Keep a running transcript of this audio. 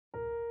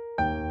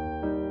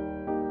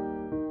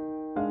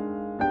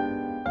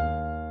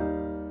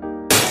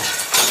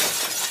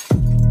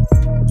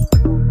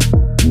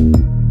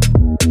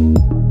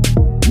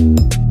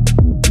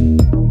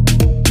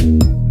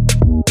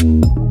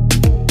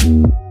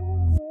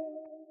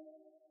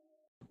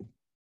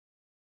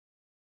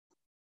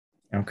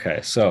Okay,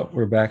 so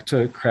we're back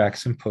to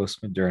cracks in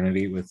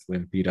postmodernity with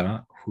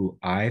Limpida, who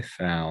I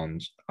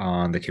found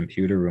on the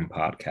Computer Room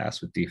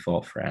podcast with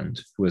Default Friend,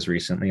 who was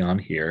recently on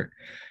here.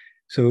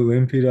 So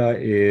Limpida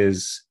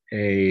is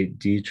a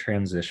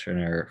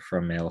detransitioner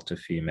from male to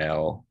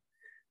female,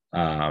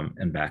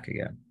 and back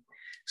again.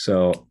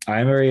 So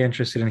I'm very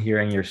interested in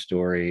hearing your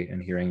story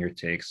and hearing your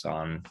takes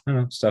on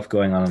stuff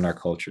going on in our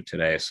culture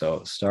today.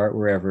 So start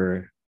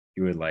wherever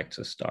you would like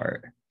to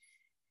start.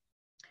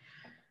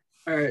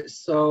 All right,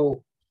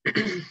 so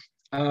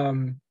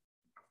um,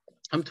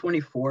 I'm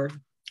 24,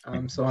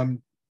 so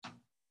I'm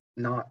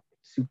not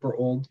super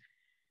old.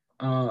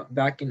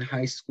 Back in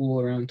high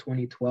school around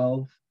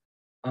 2012,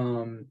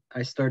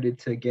 I started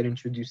to get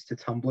introduced to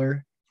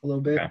Tumblr a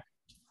little bit,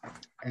 Okay.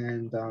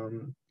 and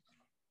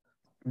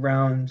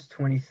around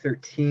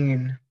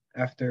 2013,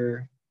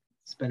 after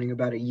spending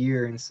about a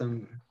year in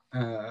some,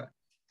 the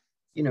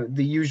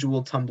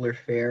usual Tumblr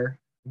fare,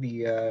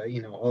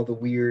 all the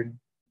weird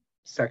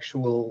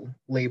sexual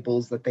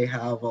labels that they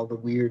have, all the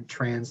weird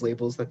trans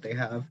labels that they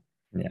have.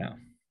 Yeah.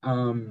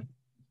 Um,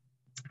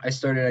 I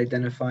started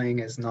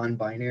identifying as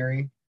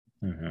non-binary,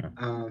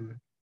 Mm-hmm.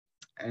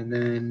 and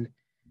then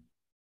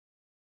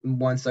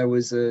once I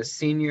was a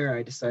senior,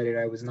 I decided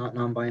I was not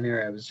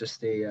non-binary. I was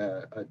just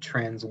a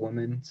trans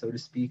woman, so to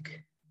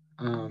speak.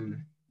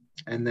 And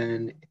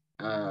then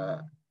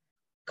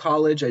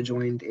college, I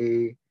joined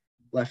a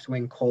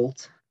left-wing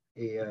cult,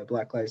 a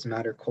Black Lives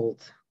Matter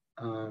cult,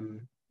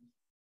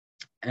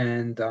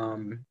 and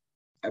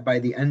by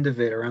the end of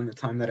it, around the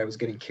time that I was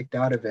getting kicked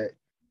out of it,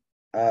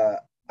 uh,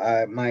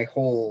 my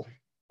whole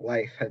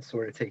life had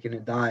sort of taken a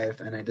dive,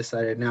 and I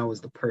decided now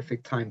was the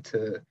perfect time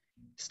to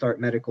start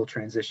medical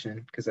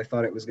transition because I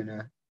thought it was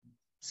gonna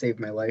save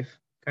my life,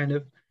 kind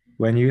of.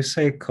 When you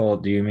say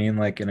cult, do you mean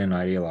like in an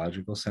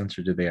ideological sense,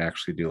 or do they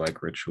actually do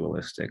like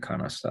ritualistic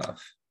kind of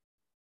stuff?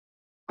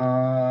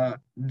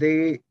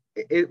 They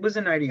it was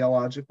an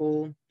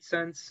ideological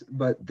sense,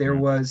 but there Mhm.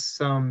 was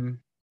some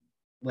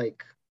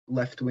like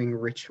left wing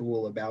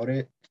ritual about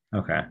it.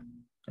 Okay,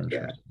 Yeah.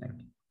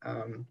 interesting.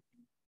 Um,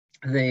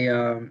 they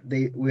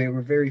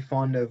were very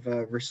fond of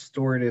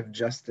restorative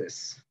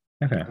justice,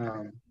 Okay,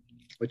 um,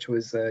 which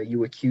was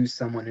you accuse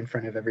someone in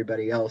front of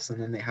everybody else,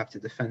 and then they have to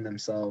defend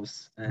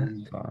themselves, that's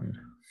and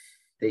fun.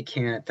 they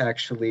can't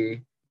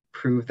actually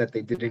prove that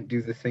they didn't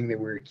do the thing they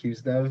were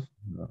accused of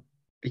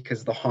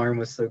because the harm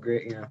was so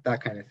great,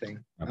 that kind of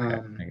thing. Okay,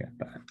 I get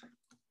that.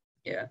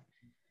 Yeah.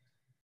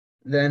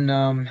 Then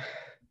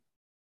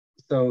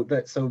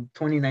so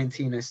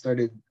 2019 I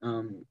started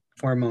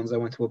hormones. I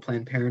went to a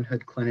Planned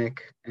Parenthood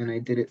clinic and I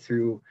did it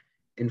through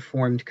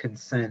informed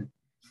consent,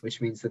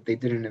 which means that they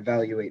didn't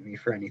evaluate me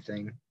for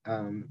anything. I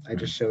Hmm.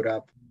 just showed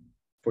up.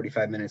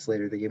 45 minutes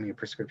later, they gave me a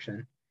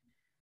prescription.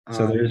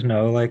 So there's Um,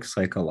 no like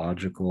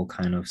psychological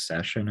kind of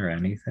session or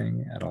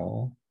anything at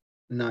all,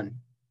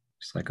 None,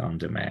 just like on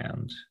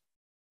demand. Is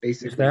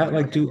basically that none.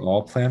 like, do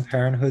all Planned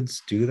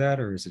Parenthoods do that,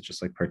 or is it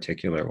just like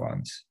particular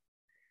ones?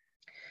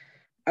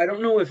 I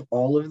don't know if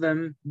all of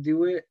them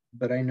do it,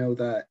 but I know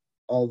that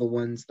all the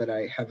ones that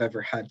I have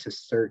ever had to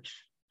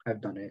search have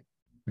done it.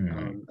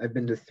 Hmm. I've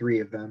been to three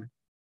of them.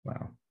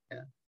 Wow.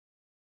 Yeah.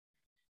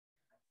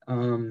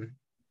 Um,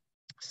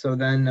 so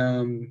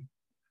then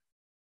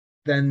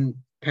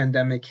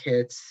pandemic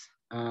hits.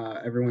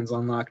 Everyone's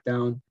on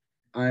lockdown.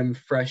 I'm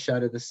fresh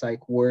out of the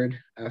psych ward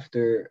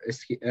after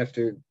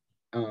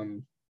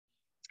um,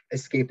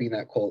 escaping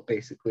that cult,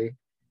 basically.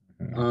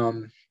 Mhm.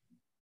 Um,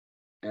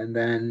 and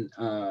then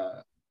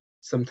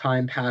some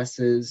time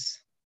passes,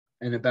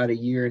 and about a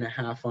year and a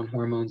half on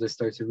hormones, I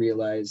start to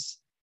realize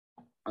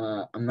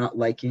I'm not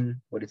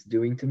liking what it's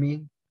doing to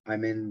me.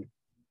 I'm in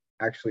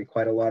actually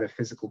quite a lot of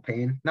physical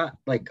pain. Not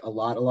like a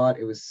lot.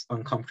 It was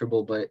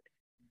uncomfortable, but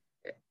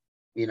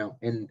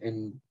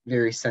in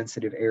very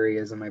sensitive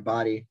areas of my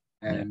body,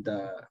 Yeah. and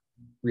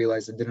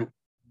realized I didn't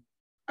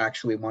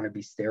actually want to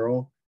be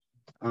sterile.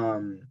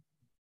 Um,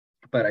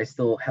 but I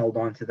still held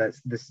on to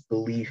this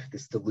belief,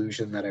 this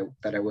delusion that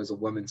I was a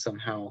woman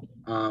somehow,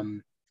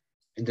 and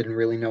didn't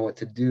really know what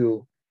to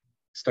do.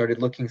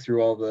 Started looking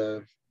through all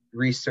the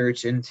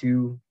research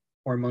into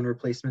hormone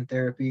replacement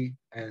therapy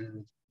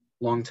and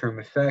long-term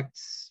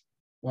effects,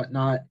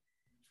 whatnot.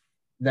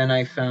 Then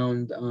I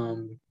found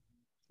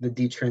the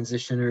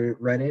detransitioner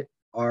Reddit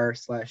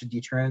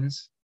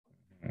r/detrans,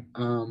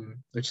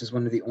 which is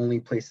one of the only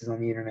places on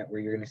the internet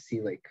where you're going to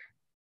see like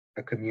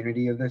a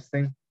community of this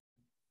thing.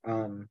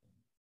 Um,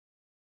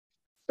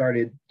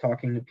 Started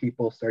talking to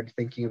people, started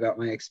thinking about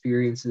my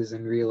experiences,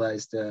 and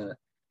realized it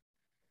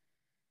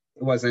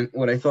wasn't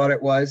what I thought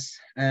it was,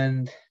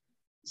 and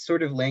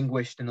sort of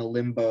languished in a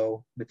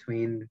limbo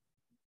between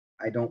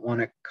I don't want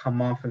to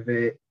come off of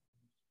it,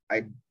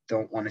 I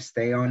don't want to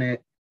stay on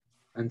it,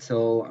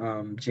 until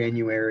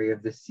January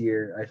of this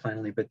year. I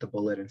finally bit the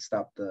bullet and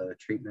stopped the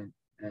treatment,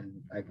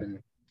 and I've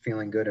been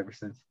feeling good ever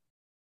since.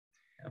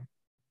 Yeah.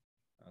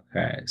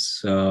 Okay,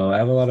 so I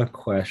have a lot of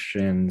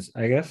questions.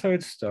 I guess I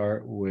would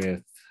start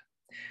with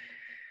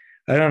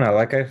I don't know,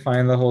 like I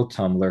find the whole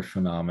Tumblr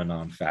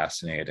phenomenon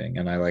fascinating.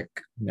 And I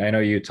know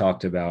you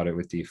talked about it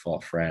with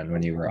Default Friend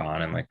when you were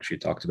on, and like she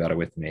talked about it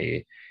with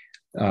me.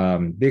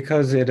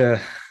 Because it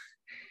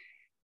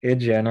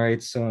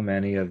generates so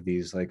many of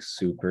these like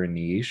super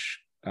niche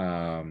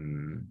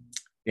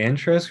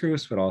interest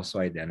groups, but also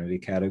identity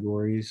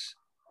categories.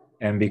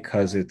 And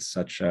because it's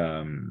such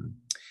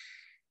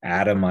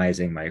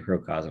atomizing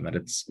microcosm that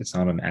it's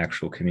not an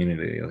actual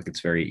community, like it's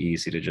very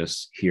easy to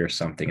just hear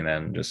something and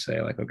then just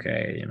say like,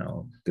 okay,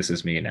 this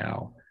is me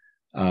now.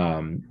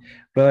 um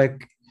but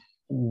like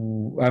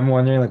I'm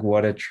wondering like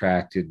what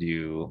attracted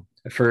you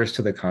first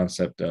to the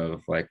concept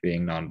of like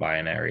being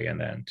non-binary and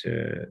then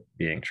to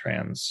being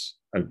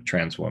a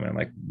trans woman.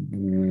 Like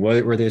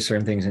what were there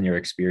certain things in your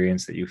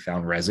experience that you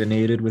found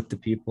resonated with the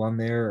people on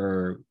there,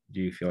 or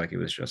do you feel like it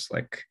was just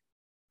like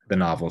the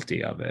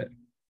novelty of it?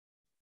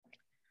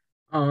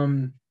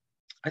 Um,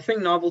 I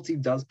think novelty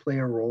does play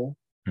a role.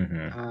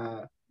 Mm-hmm.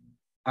 Uh,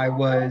 I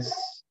was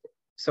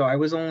I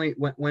was only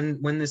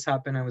when this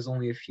happened, I was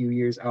only a few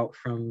years out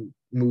from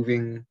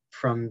moving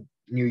from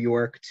New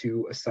York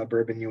to a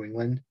suburb in New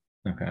England.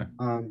 Okay.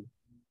 Um,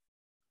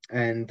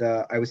 and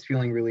I was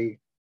feeling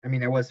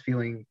I was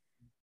feeling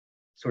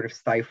sort of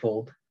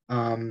stifled.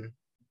 And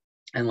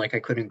like I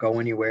couldn't go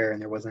anywhere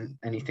and there wasn't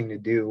anything to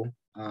do.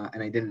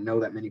 And I didn't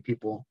know that many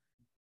people.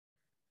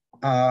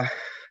 Uh,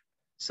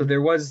 so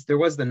there was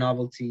the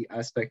novelty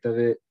aspect of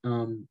it.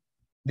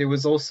 There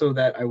was also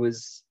that I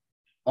was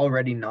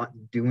already not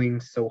doing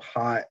so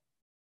hot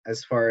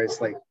as far as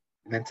like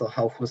mental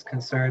health was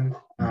concerned.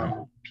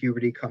 Mm-hmm.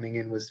 Puberty coming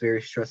in was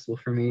very stressful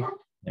for me.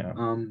 Yeah.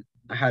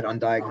 I had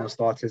undiagnosed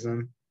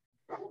autism.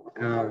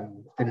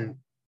 Didn't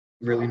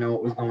really know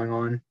what was going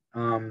on.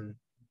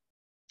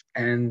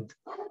 And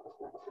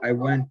I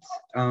went.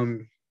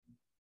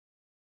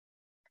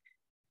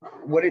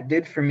 What it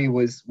did for me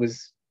was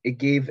it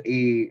gave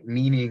a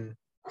meaning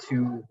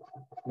to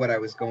what I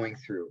was going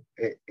through.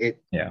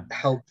 It Yeah.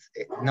 helped.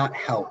 It not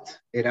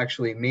helped. It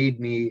actually made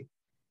me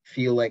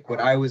feel like what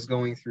I was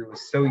going through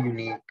was so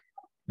unique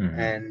Mm-hmm.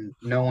 and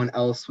no one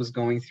else was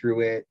going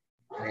through it,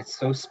 and it's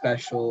so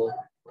special,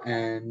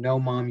 and no,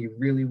 mom, you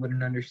really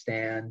wouldn't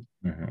understand,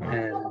 Mm-hmm.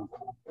 and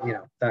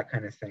that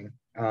kind of thing.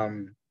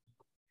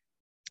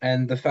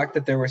 And the fact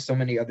that there were so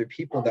many other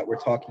people that were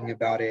talking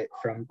about it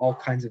from all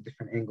kinds of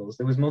different angles.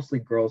 There was mostly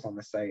girls on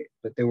the site,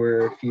 but there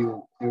were a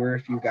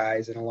few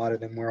guys, and a lot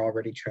of them were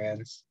already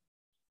trans.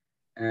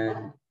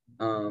 And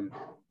um,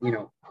 you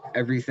know,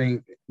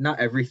 everything, not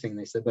everything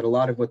they said, but a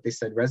lot of what they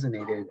said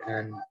resonated,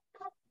 and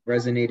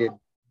resonated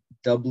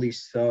doubly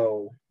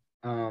so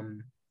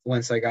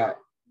once I got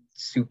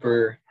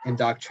super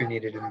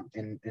indoctrinated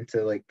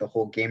into like the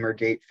whole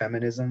Gamergate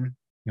feminism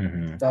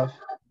Mm-hmm. stuff.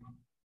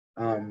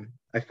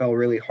 I fell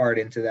really hard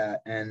into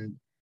that, and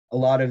a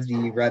lot of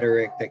the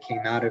rhetoric that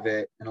came out of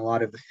it, and a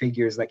lot of the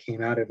figures that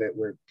came out of it,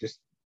 were just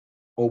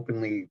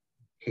openly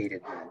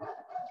hated men.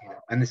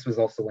 And this was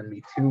also when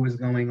Me Too was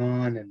going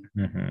on,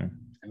 Mm-hmm.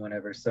 and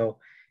whatever. So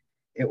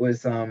it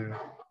was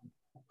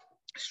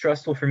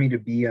stressful for me to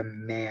be a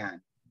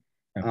man,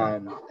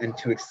 Okay. and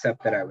to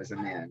accept that I was a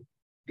man,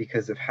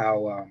 because of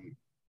how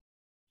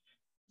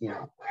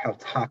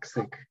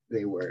toxic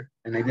they were,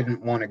 and I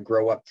didn't want to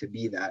grow up to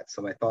be that.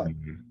 So I thought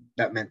Mm-hmm.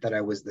 that meant that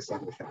I was this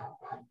other thing.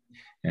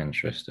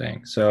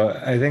 Interesting. So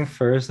I think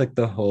first, like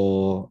the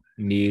whole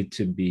need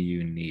to be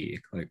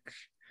unique, like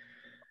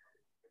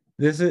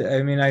this is,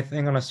 I mean, I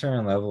think on a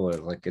certain level,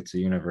 like it's a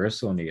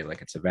universal need,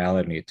 like it's a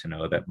valid need to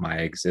know that my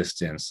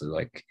existence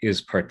like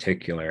is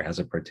particular, has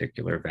a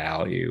particular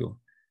value,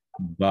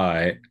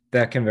 but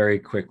that can very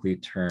quickly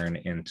turn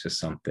into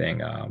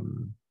something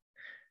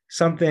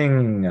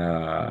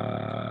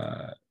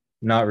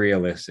not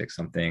realistic,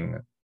 something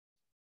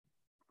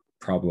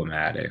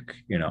problematic.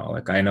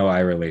 Like I know I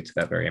relate to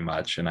that very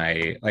much, and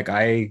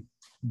I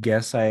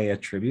guess I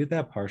attribute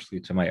that partially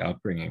to my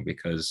upbringing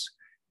because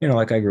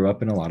like I grew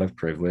up in a lot of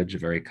privilege, a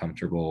very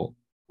comfortable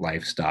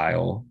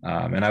lifestyle,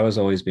 and I was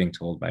always being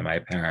told by my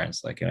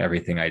parents like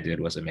everything I did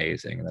was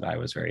amazing, that I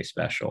was very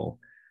special.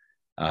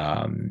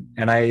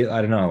 And I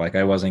don't know, like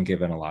I wasn't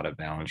given a lot of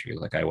boundaries,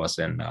 like I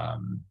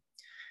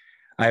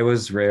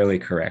was rarely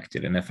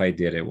corrected, and if I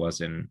did, it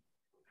wasn't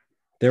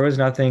there was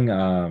nothing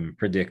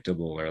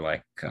predictable or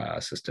like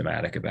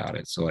systematic about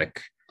it. So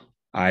like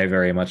I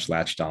very much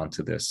latched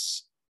onto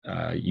this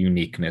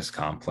uniqueness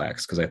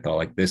complex because I thought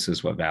like this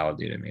is what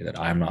validated me, that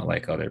I'm not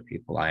like other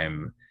people.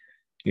 So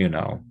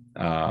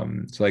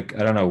like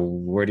I don't know,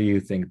 where do you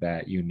think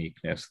that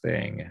uniqueness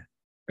thing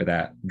or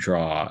that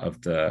draw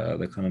of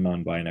the kind of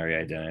non-binary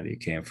identity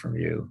came from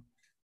you?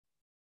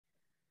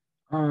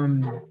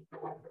 Um,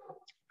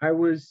 I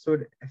was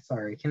sort of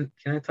sorry. Can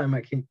I time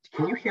my can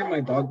you hear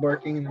my dog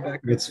barking in the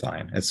background? It's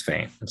fine. It's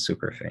faint. It's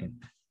super faint.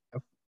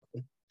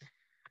 Okay.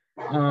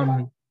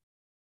 Um,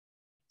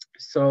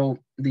 so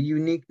the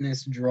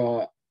uniqueness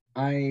draw,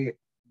 I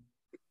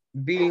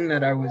being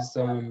that I was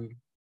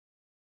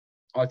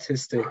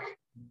autistic,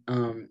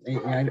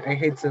 I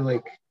hate to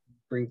like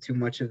bring too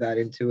much of that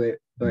into it,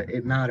 but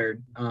it Mhm.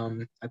 mattered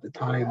at the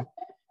time.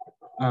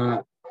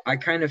 Uh, I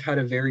kind of had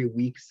a very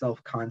weak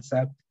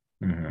self-concept.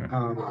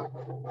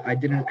 I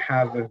didn't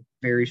have a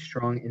very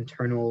strong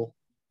internal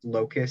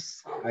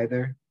locus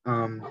either.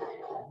 I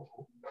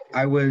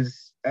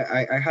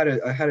had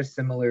a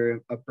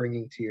similar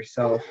upbringing to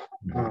yourself.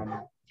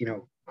 You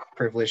know,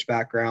 privileged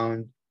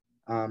background.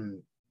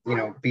 You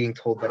know, being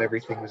told that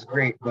everything was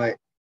great, but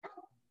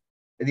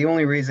the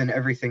only reason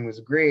everything was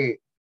great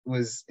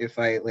was if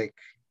I like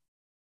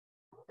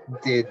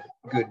did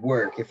good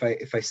work. If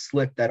I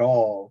slipped at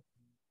all,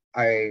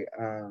 I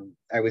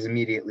was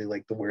immediately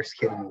like the worst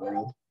kid in the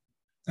world.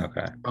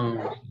 Okay.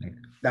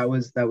 That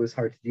was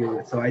hard to deal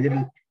with. So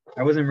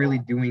I wasn't really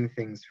doing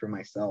things for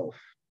myself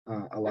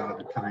a lot of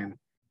the time.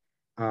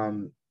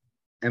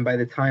 And by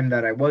the time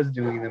that I was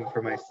doing them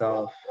for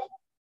myself,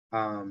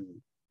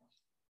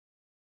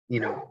 you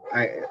know,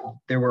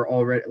 there were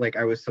already like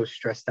I was so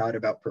stressed out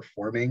about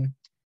performing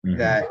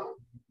that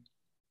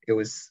it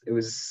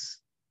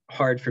was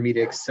hard for me to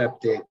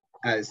accept it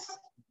as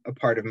a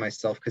part of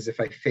myself, because if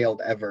I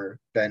failed ever,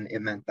 then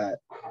it meant that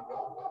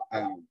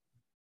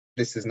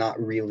this is not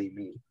really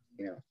me,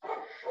 you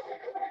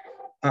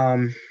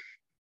know.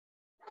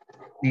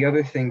 The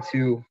other thing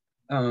too,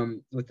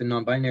 with the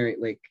non-binary,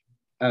 like,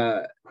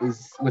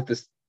 is with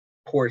this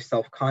poor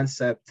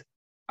self-concept,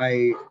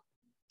 I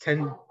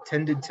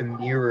tended to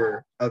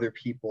mirror other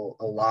people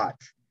a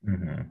lot.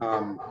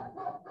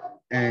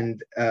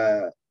 And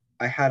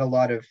I had a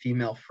lot of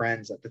female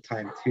friends at the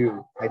time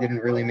too. I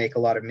didn't really make a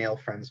lot of male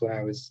friends when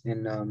I was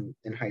in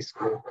high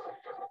school.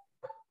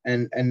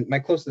 And my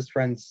closest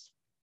friends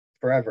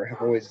forever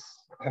have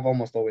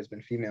almost always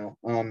been female.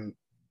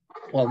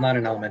 Well, not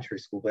in elementary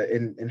school, but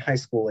in high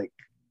school, like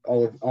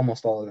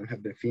almost all of them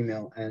have been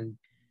female. And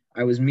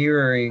I was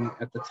mirroring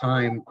at the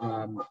time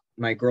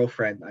my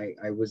girlfriend.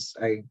 I was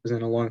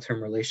in a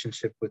long-term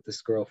relationship with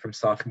this girl from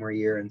sophomore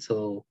year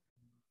until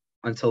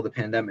the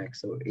pandemic,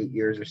 so 8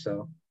 years or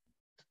so.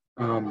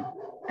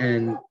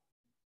 And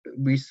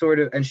we sort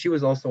of, and she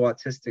was also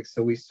autistic,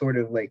 so we sort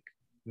of like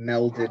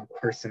melded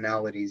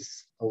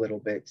personalities a little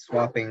bit,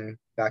 swapping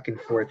back and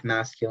forth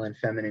masculine,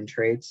 feminine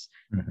traits.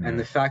 And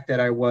the fact that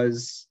I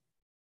was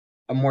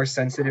a more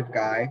sensitive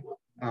guy,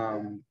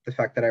 the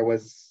fact that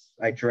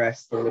I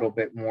dressed a little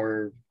bit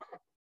more,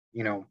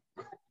 you know,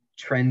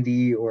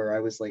 trendy, or I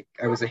was a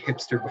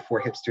hipster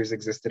before hipsters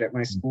existed at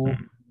my school,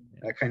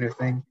 that kind of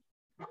thing.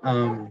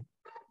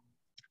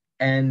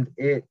 And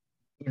it,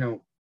 you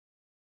know,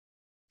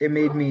 it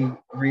made me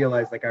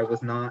realize like I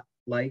was not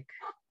like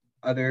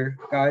other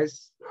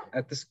guys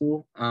at the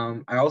school.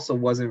 I also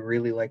wasn't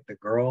really like the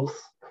girls,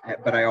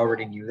 but I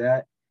already knew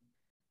that.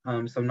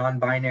 So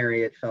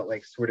non-binary, it felt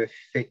like sort of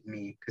fit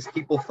me, because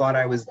people thought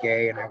I was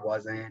gay and I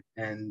wasn't.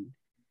 And,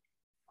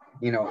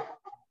 you know,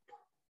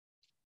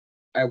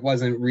 I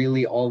wasn't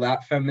really all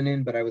that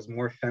feminine, but I was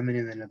more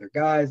feminine than other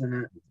guys.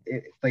 And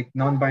like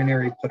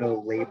non-binary put a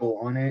label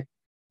on it.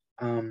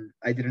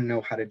 I didn't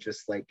know how to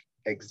just like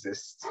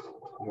exist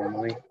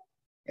normally.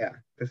 Yeah.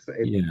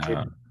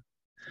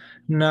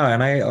 No,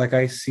 and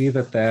I see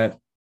that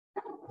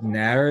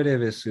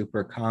narrative is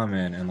super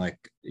common, and like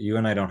you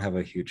and I don't have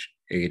a huge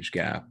age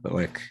gap, but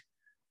like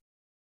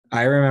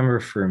I remember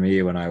for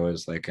me when I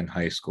was like in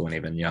high school and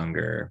even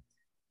younger,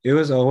 it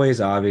was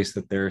always obvious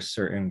that there are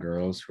certain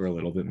girls who are a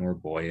little bit more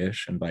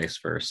boyish and vice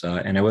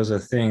versa. And it was a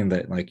thing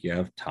that like you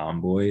have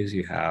tomboys,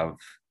 you have,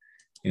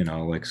 you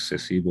know, like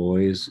sissy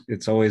boys.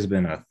 It's always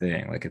been a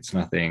thing. Like it's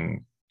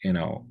nothing, you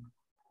know,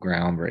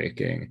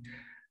 groundbreaking.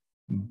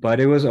 But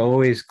it was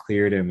always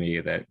clear to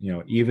me that, you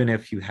know, even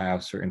if you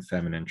have certain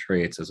feminine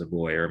traits as a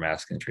boy or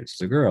masculine traits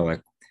as a girl,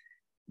 like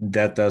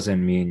that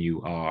doesn't mean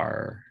you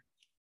are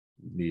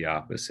the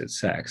opposite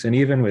sex. And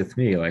even with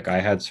me, like I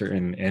had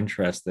certain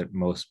interests that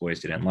most boys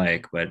didn't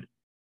like, but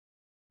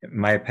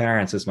my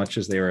parents, as much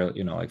as they were,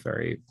 you know, like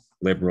very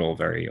liberal,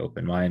 very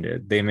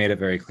open-minded, they made it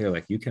very clear,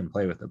 like you can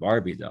play with the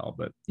Barbie doll,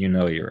 but you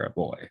know you're a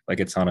boy. Like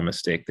it's not a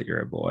mistake that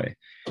you're a boy.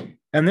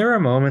 And there were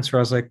moments where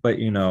I was like, but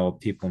you know,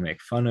 people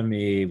make fun of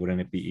me.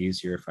 Wouldn't it be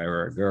easier if I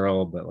were a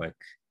girl? But like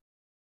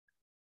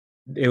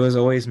it was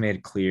always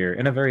made clear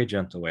in a very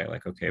gentle way,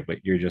 like, okay,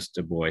 but you're just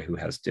a boy who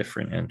has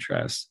different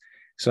interests.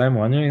 So I'm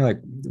wondering, like,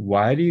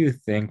 why do you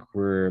think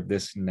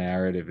this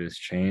narrative is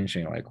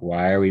changing? Like,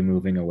 why are we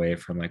moving away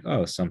from like,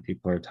 oh, some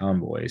people are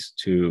tomboys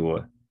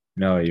to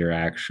no, you're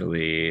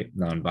actually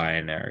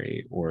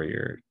non-binary or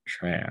you're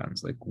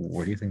trans? Like,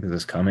 where do you think this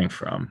is coming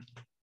from?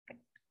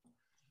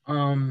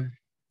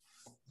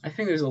 I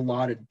think there's a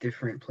lot of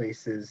different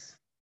places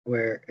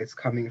where it's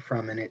coming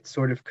from, and it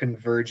sort of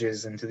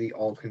converges into the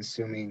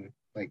all-consuming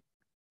like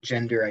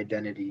gender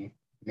identity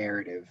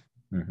narrative.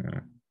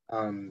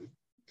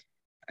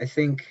 I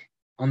think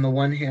on the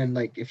one hand,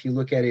 like if you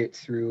look at it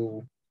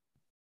through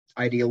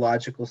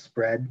ideological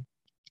spread,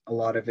 a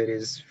lot of it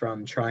is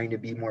from trying to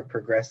be more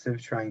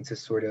progressive, trying to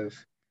sort of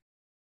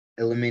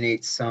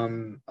eliminate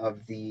some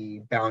of the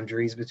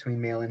boundaries between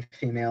male and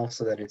female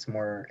so that it's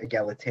more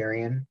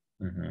egalitarian,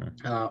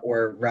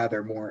 or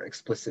rather more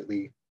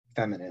explicitly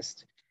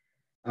feminist.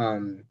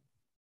 And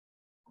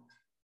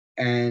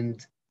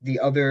the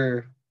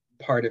other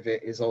part of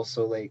it is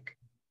also like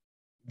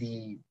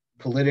the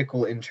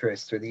political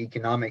interests or the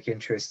economic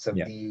interests of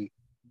Yeah. the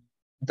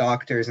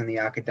doctors and the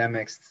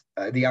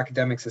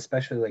academics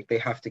especially, like they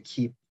have to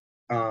keep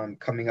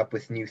coming up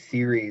with new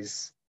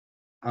theories,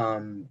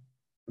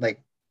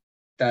 like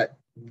that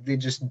they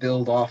just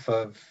build off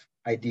of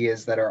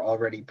ideas that are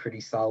already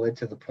pretty solid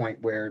to the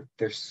point where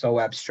they're so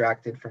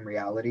abstracted from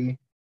reality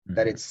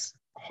that Mhm. it's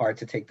hard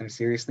to take them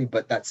seriously,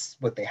 but that's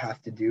what they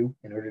have to do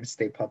in order to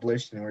stay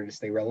published, in order to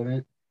stay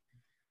relevant.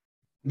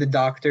 The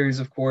doctors,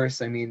 of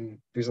course, I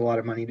mean, there's a lot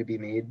of money to be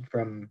made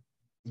from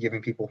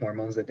giving people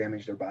hormones that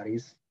damage their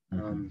bodies.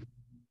 Mhm.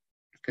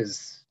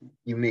 Because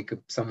you make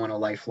someone a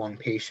lifelong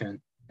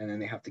patient and then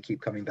they have to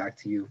keep coming back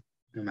to you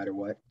no matter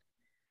what.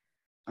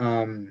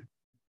 Um,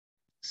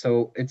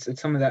 so it's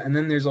some of that, and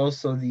then there's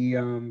also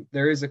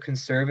there is a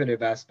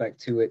conservative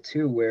aspect to it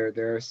too, where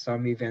there are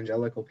some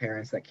evangelical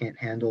parents that can't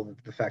handle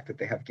the fact that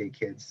they have gay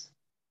kids,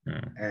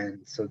 Mhm.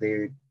 and so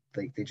they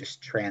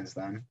just trans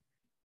them.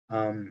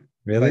 But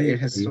Really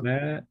it has, do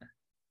that?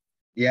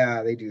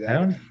 yeah, they do I that.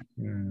 don't.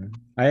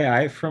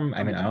 I from. I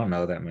Um, mean, I don't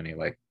know that many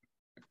like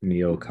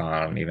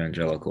neocon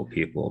evangelical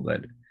people,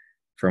 but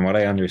from what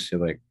I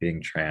understood, like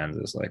being trans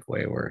is like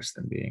way worse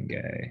than being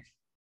gay.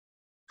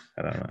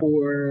 I don't know.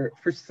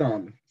 for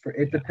some, for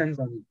it Yeah. depends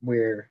on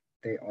where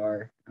they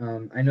are.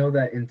 I know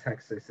that in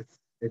Texas,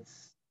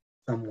 it's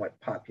somewhat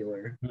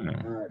popular to do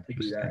that.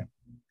 Interesting.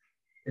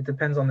 It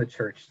depends on the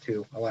church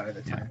too, a lot of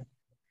the Yeah. time.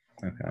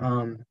 Okay.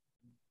 Um,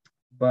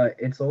 but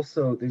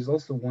there's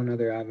also one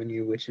other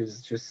avenue, which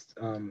is just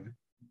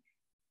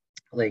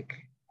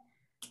like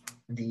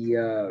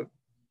the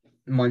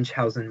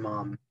Munchausen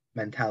mom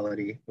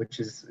mentality, which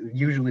is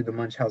usually the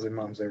Munchausen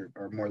moms are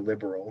more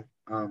liberal,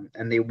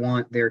 and they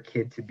want their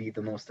kid to be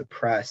the most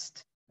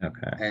oppressed,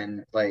 Okay.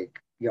 and like,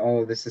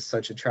 oh, this is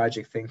such a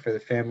tragic thing for the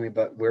family,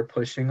 but we're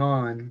pushing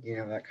on,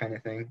 that kind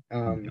of thing,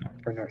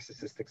 for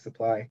narcissistic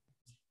supply.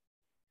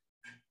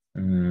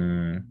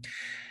 Mm,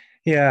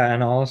 yeah,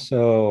 and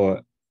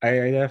also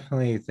I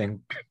definitely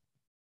think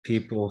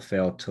people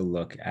fail to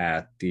look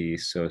at the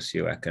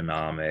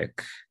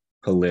socioeconomic,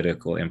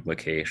 political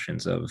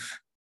implications of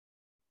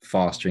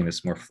fostering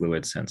this more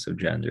fluid sense of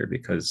gender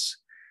because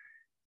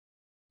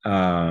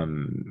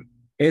um,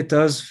 it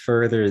does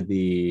further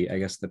the, I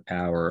guess, the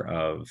power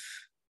of,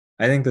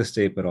 I think the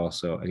state, but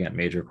also again,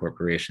 major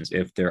corporations.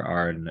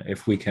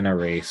 If we can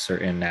erase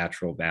certain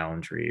natural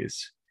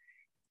boundaries,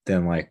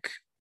 then like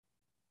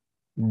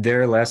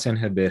there are less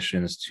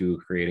inhibitions to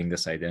creating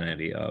this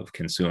identity of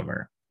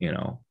consumer,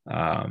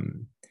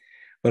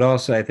 but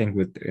also I think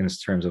with in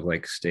terms of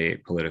like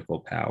state political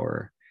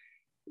power,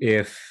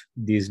 if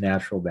these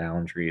natural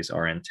boundaries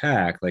are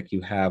intact, like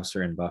you have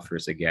certain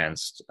buffers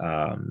against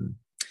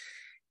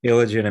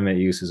illegitimate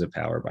uses of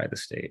power by the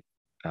state.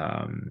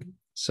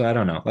 So I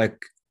don't know,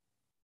 like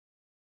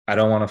I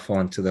don't want to fall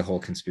into the whole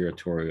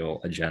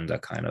conspiratorial agenda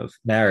kind of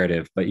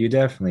narrative, but you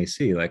definitely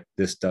see like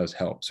this does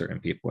help certain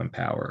people in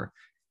power,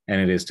 and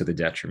it is to the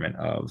detriment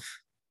of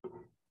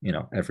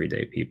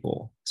everyday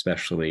people,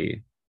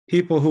 especially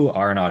people who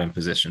are not in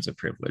positions of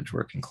privilege,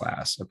 working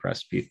class,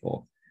 oppressed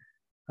people.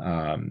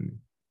 Um,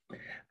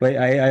 but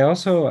I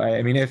also,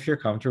 I mean, if you're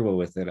comfortable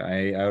with it,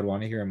 I would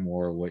want to hear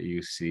more what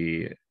you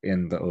see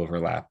in the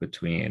overlap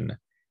between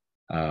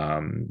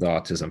the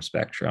autism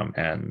spectrum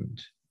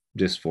and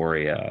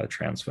dysphoria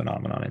trans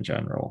phenomenon in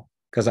general.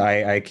 Because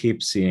I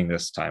keep seeing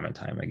this time and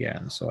time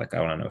again. So like I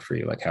want to know for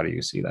you, like how do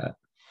you see that?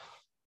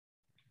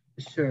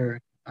 Sure.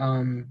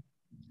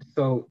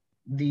 So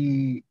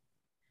the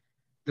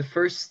the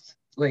first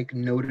like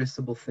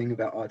noticeable thing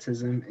about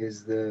autism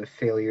is the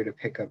failure to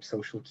pick up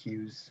social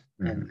cues,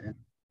 and Mm-hmm.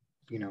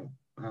 you know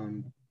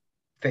um,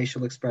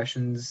 facial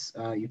expressions.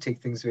 You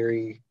take things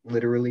very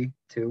literally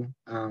too.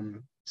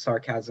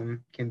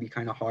 Sarcasm can be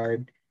kind of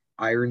hard.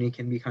 Irony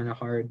can be kind of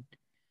hard.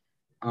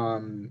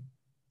 Um,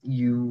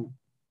 you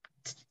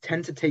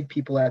tend to take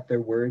people at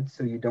their word,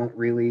 so you don't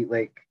really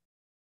like,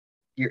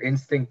 your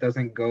instinct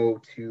doesn't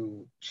go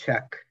to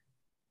check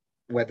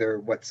whether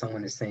what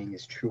someone is saying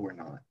is true or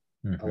not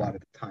a Mm-hmm. lot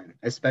of the time,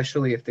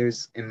 especially if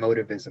there's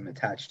emotivism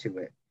attached to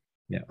it.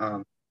 Yeah.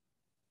 Um,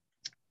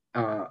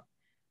 uh,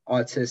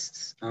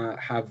 Autists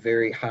have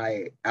very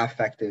high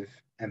affective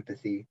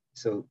empathy.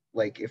 So,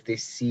 like, if they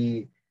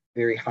see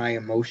very high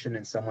emotion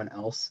in someone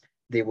else,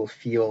 they will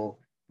feel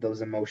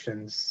those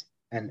emotions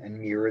and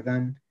mirror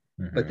them.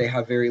 But Mm-hmm. they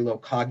have very low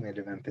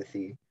cognitive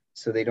empathy.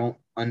 So, they don't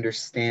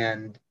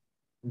understand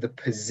the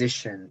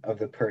position of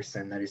the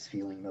person that is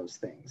feeling those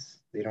things.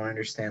 They don't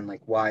understand,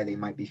 like, why they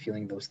might be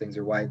feeling those things,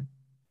 or why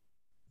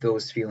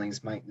those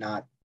feelings might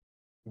not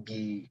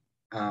be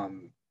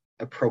um,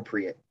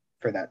 appropriate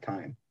for that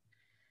time.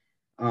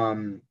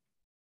 Um,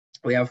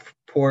 we have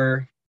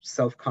poor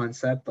self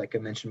concept. Like I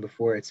mentioned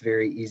before, it's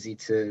very easy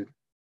to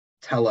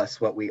tell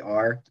us what we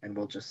are and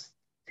we'll just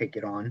take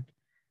it on.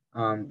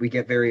 We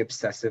get very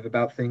obsessive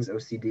about things.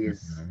 OCD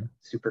is Mm-hmm.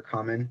 super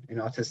common in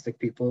autistic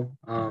people.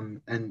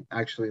 And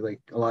actually,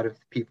 like a lot of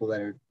people that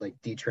are like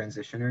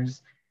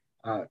detransitioners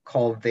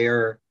call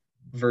their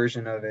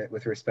version of it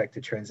with respect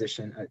to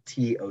transition a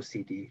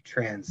TOCD,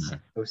 trans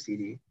Mm-hmm.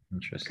 OCD.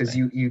 because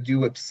Interesting. you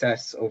do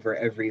obsess over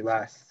every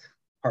last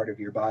part of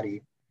your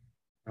body.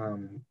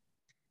 Um,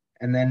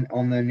 and then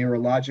on the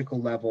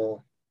neurological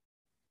level,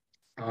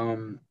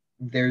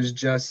 there's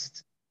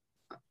just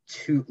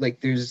two, like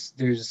there's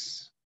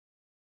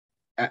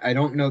I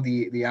don't know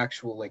the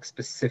actual like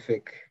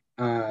specific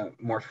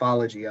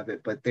morphology of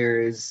it, but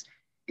there is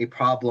a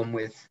problem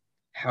with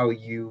how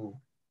you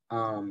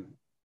um,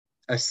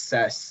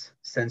 assess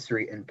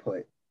sensory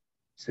input.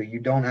 So you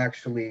don't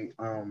actually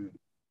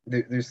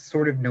there's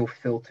sort of no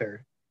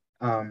filter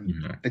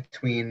Hmm.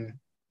 between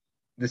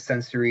the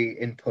sensory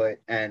input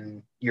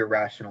and your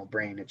rational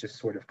brain. It just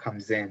sort of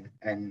comes in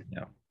and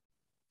Yeah.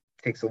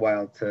 takes a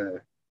while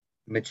to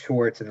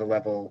mature to the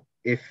level,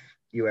 if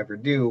you ever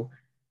do,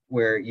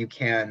 where you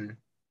can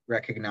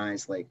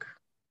recognize like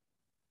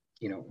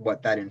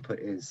what that input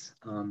is.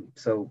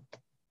 So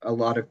a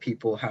lot of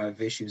people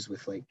have issues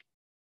with like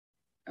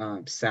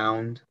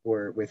sound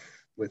or with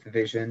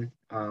vision,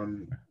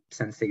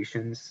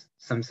 sensations.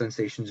 Some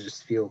sensations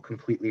just feel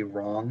completely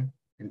wrong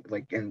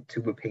and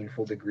to a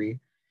painful degree.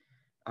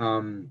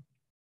 Um,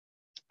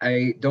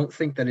 I don't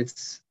think that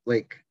it's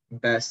like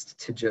best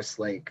to just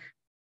like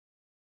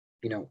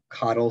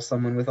coddle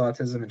someone with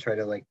autism and try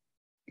to like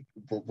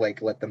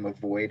let them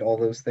avoid all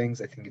those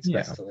things. I think it's Yeah.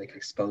 best to like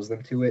expose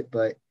them to it,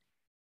 but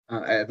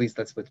at least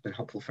that's what's been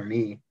helpful for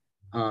me.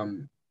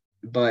 Um,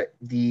 but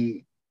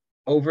the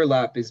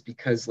overlap is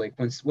because like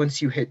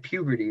once you hit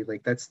puberty,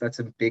 like that's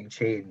a big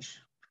change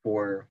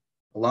for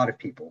a lot of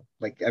people,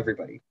 like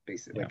everybody,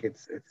 basically. Yeah. Like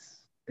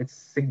it's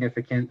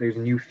significant. There's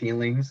new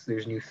feelings,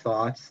 there's new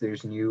thoughts,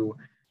 there's new,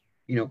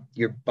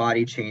 your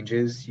body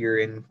changes. You're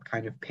in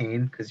kind of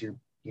pain because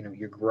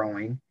you're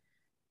growing.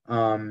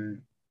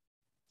 Um,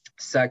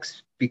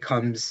 Sex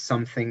becomes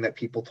something that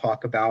people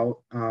talk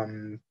about.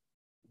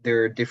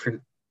 There are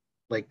different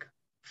like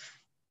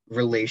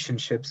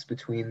relationships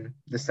between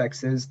the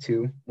sexes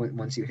too.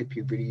 Once you hit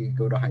puberty, you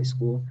go to high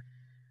school.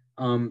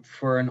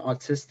 For an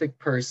autistic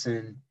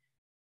person,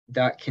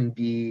 that can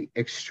be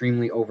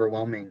extremely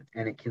overwhelming,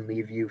 and it can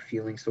leave you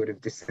feeling sort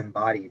of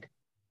disembodied,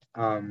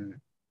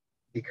 um,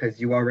 because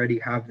you already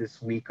have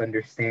this weak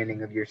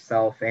understanding of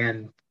yourself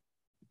and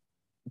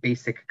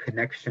basic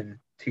connection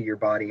to your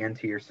body and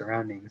to your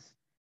surroundings.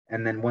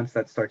 And then once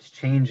that starts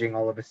changing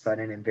all of a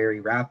sudden and very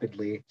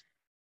rapidly,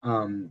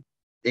 um,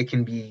 it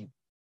can be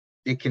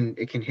it can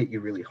hit you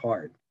really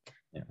hard.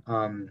 Yeah.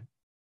 Um,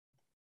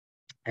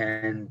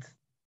 and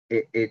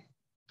it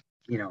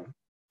you know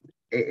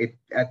it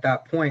at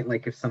that point,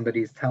 like if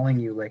somebody's telling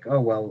you like, oh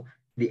well,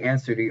 the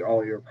answer to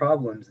all your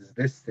problems is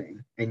this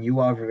thing, and you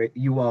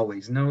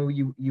always knew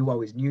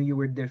you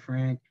were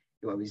different,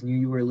 you always knew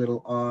you were a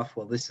little off,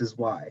 well this is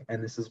why,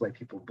 and this is why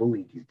people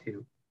bullied you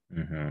too.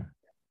 Hmm.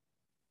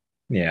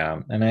 Yeah,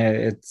 and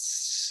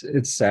it's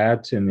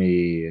sad to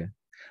me.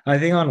 I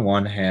think on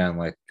one hand,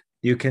 like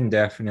you can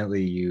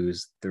definitely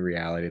use the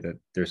reality that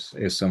there's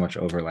is so much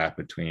overlap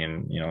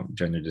between,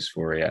 gender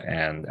dysphoria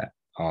and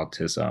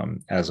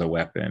autism as a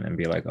weapon and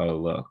be like, oh,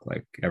 look,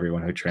 like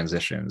everyone who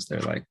transitions,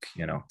 they're like,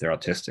 they're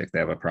autistic, they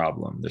have a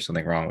problem, there's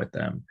something wrong with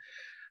them.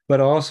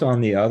 But also on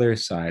the other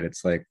side,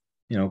 it's like,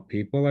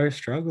 people are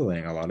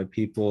struggling. A lot of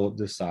people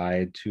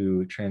decide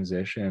to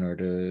transition or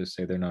to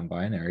say they're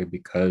non-binary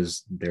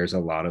because there's a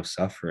lot of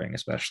suffering,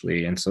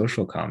 especially in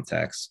social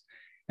contexts.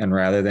 And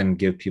rather than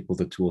give people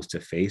the tools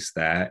to face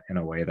that in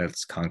a way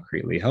that's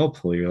concretely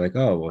helpful, you're like,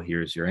 oh, well,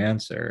 here's your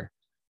answer,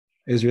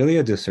 is really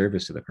a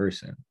disservice to the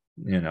person.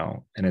 And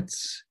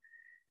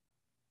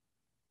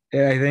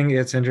I think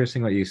it's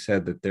interesting what you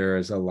said, that there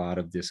is a lot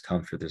of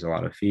discomfort, there's a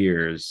lot of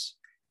fears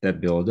that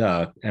build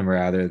up. And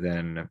rather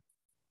than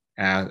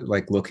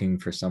like looking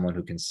for someone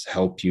who can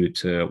help you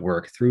to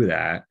work through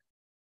that,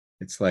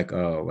 it's like,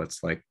 oh,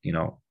 let's like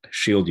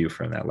shield you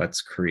from that,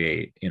 let's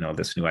create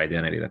this new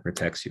identity that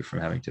protects you from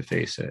having to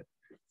face it.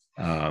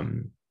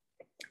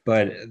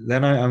 But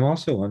then I'm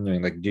also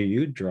wondering, like, do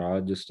you draw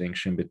a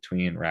distinction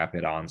between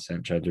rapid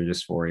onset gender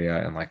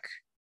dysphoria and like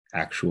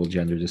actual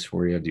gender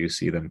dysphoria? Do you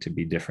see them to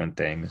be different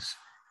things?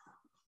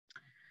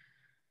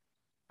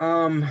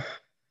 um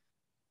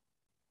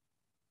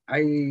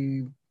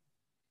i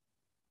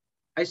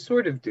I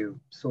sort of do,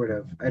 sort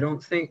of. I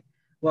don't think,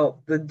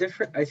 well, the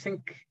different, I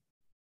think,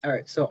 all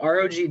right, so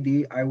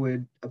ROGD, I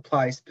would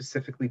apply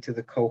specifically to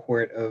the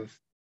cohort of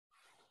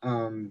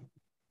um,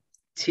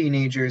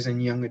 teenagers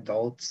and young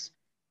adults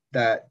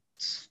that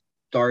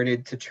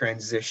started to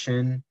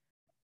transition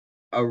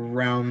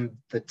around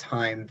the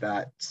time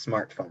that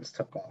smartphones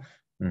took off.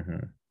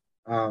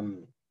 Mm-hmm.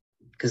 Um,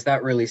 because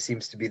that really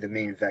seems to be the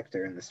main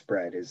vector in the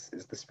spread is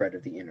the spread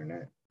of the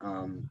internet.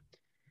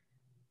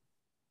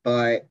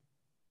 But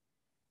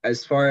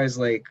as far as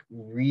like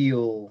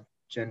real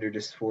gender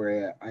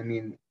dysphoria, I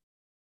mean,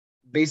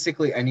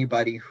 basically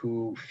anybody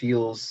who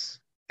feels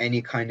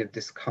any kind of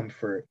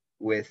discomfort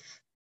with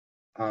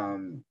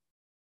um,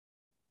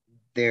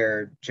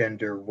 their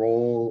gender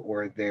role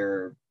or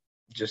their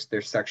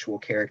sexual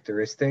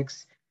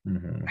characteristics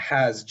Mm-hmm.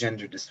 has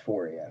gender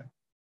dysphoria.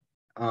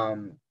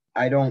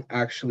 I don't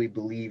actually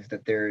believe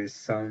that there is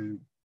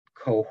some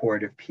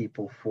cohort of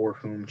people for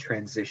whom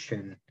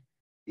transition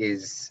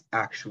is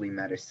actually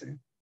medicine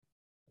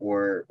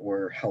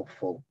or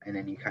helpful in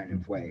any kind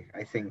of way.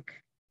 I think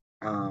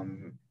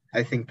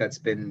that's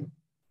been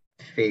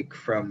fake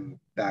from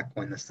back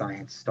when the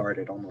science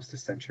started almost a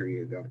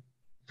century ago.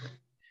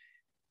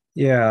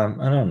 Yeah,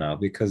 I don't know,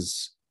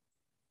 because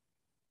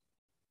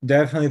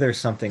definitely there's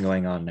something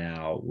going on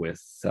now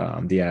with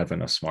the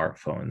advent of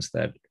smartphones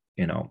that,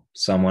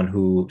 someone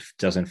who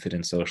doesn't fit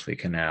in socially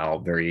can now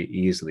very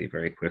easily,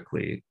 very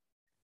quickly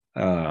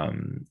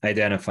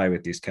identify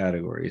with these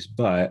categories.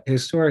 But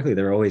historically,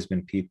 there have always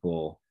been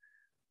people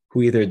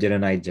who either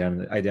didn't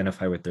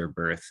identify with their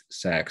birth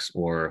sex,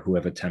 or who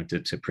have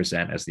attempted to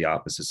present as the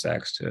opposite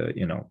sex to,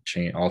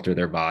 change, alter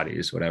their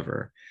bodies,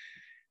 whatever.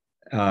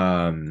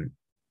 um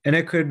and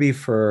it could be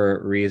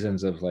for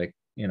reasons of, like,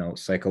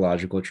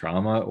 psychological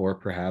trauma, or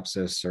perhaps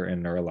a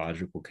certain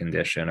neurological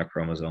condition, a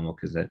chromosomal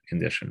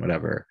condition,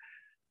 whatever.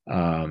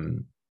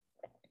 um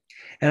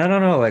and I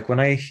don't know, like when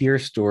I hear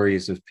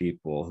stories of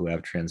people who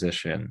have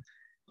transition,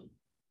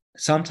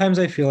 sometimes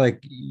I feel like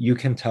you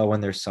can tell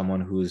when there's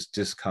someone whose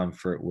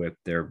discomfort with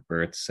their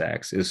birth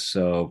sex is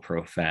so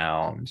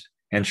profound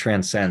and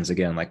transcends,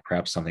 again, like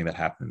perhaps something that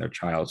happened in their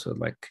childhood.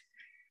 Like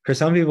for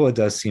some people it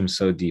does seem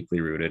so deeply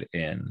rooted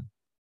in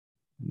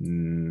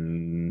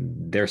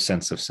their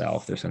sense of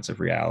self, their sense of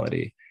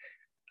reality.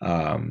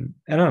 I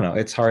don't know,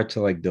 it's hard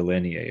to like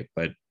delineate.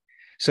 But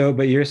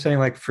you're saying,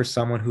 like, for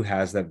someone who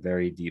has that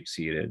very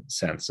deep-seated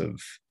sense of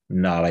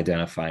not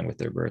identifying with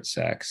their birth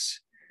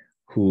sex,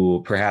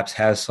 who perhaps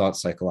has sought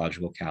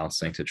psychological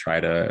counseling to try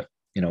to,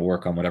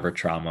 work on whatever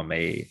trauma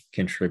may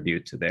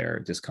contribute to their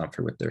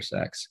discomfort with their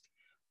sex,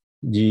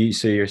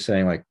 so you're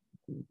saying, like,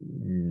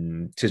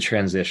 to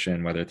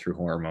transition, whether through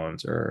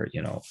hormones or,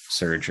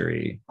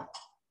 surgery,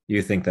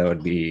 you think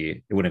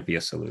it wouldn't be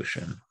a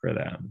solution for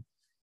them?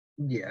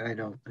 Yeah, I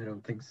don't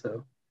think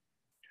so.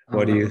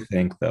 What do you Um,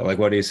 think, though? Like,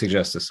 what do you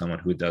suggest to someone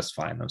who does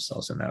find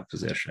themselves in that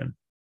position?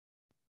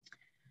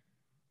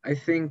 I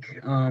think,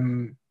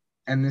 and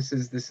this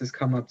has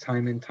come up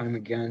time and time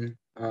again,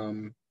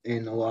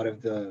 in a lot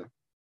of the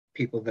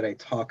people that I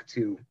talk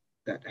to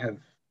that have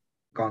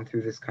gone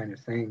through this kind of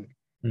thing,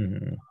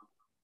 Mm-hmm.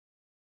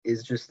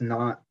 is just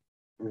not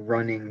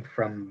running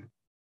from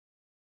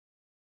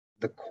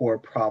the core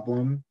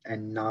problem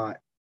and not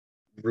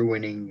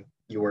ruining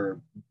your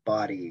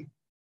body,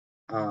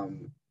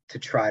 to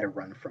try to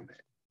run from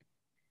it.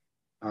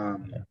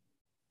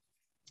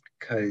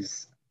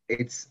 Because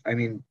I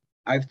mean,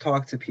 I've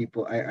talked to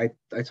people. I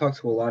talk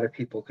to a lot of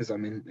people because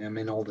I'm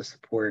in all the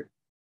support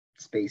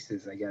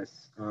spaces, I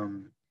guess.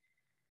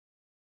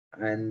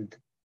 And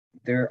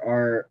there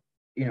are,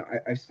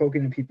 I've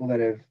spoken to people that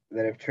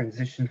have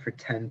transitioned for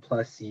 10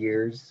 plus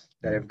years,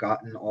 that have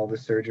gotten all the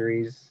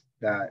surgeries,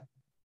 that,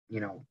 you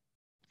know,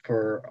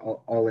 for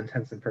all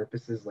intents and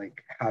purposes,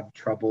 like, have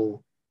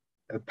trouble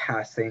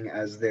passing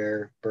as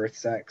their birth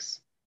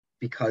sex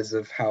because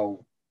of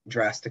how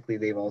drastically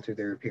they've altered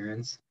their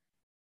appearance.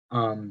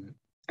 Um,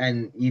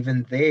 and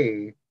even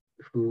they,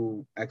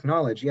 who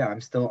acknowledge, yeah, I'm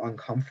still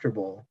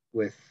uncomfortable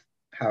with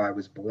how I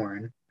was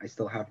born. I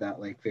still have that,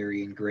 like,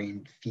 very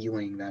ingrained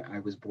feeling that I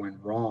was born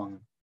wrong.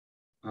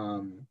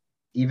 Um,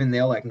 Even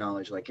they'll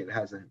acknowledge, like, it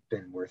hasn't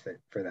been worth it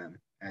for them,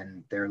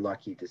 and they're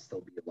lucky to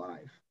still be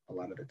alive a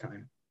lot of the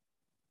time.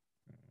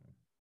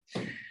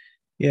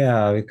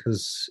 Yeah,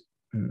 because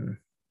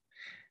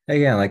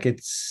again, like it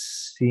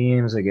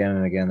seems again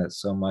and again that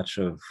so much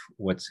of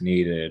what's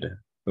needed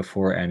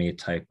before any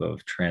type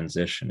of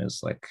transition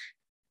is like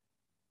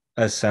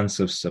a sense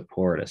of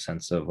support, a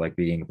sense of like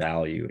being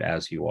valued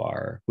as you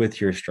are, with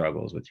your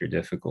struggles, with your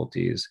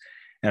difficulties.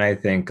 And I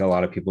think a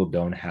lot of people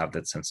don't have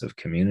that sense of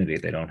community.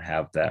 They don't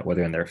have that,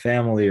 whether in their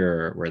family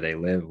or where they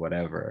live,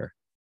 whatever.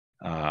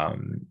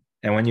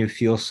 And when you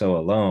feel so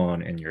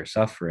alone in your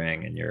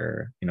suffering and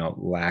your,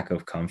 lack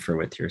of comfort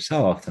with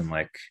yourself, then,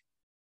 like,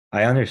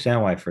 I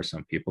understand why for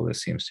some people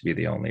this seems to be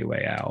the only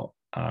way out.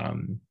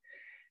 And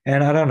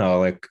I don't know,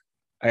 like,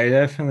 I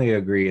definitely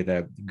agree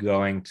that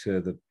going to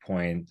the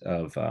point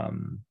of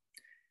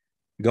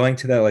going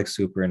to that like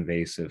super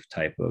invasive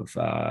type of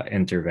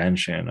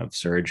intervention of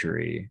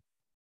surgery,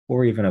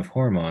 or even of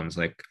hormones,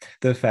 like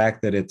the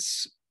fact that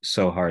it's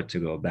so hard to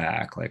go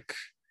back, like,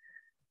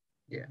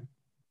 Yeah.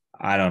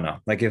 I don't know,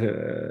 like, if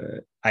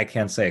I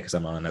can't say because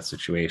I'm not in that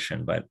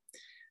situation, but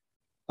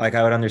like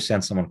I would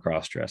understand someone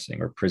cross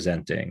dressing or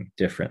presenting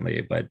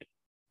differently, but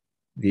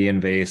the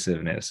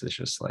invasiveness is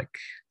just like,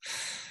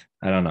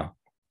 I don't know.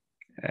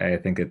 I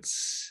think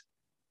it's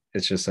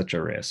just such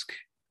a risk.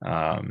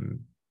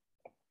 Um,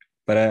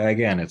 but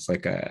again, it's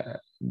like there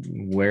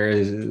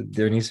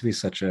needs to be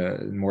such a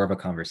more of a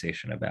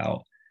conversation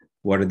about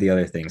what are the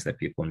other things that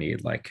people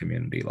need, like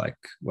community, like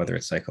whether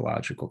it's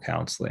psychological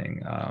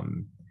counseling.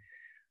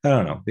 I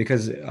don't know,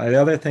 because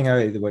the other thing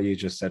what you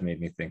just said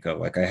made me think of,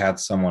 like, I had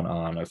someone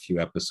on a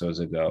few episodes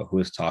ago who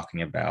was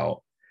talking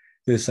about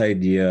this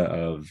idea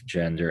of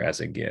gender as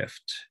a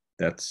gift.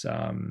 That's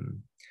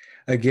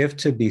a gift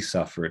to be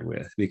suffered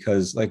with,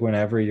 because like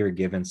whenever you're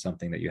given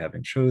something that you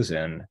haven't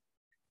chosen,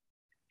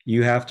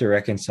 you have to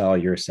reconcile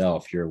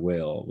yourself, your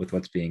will, with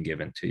what's being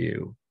given to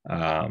you.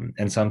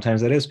 And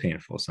sometimes that is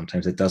painful.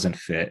 Sometimes it doesn't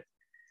fit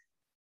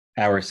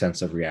our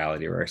sense of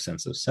reality or our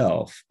sense of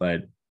self.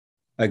 But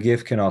a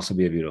gift can also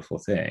be a beautiful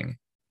thing.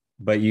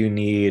 But you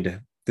need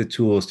the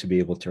tools to be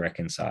able to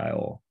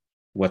reconcile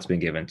what's been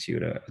given to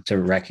you, to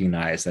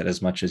recognize that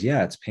as much as,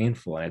 yeah, it's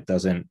painful and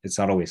it's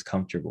not always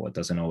comfortable, it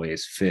doesn't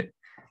always fit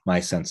my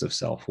sense of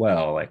self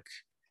well, like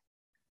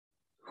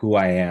who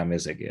I am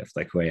is a gift,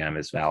 like who I am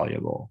is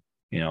valuable,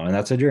 and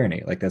that's a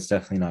journey. Like that's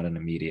definitely not an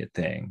immediate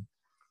thing.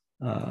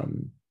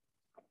 um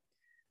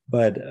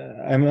but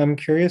I'm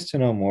curious to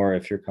know more,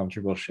 if you're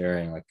comfortable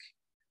sharing, like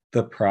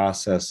the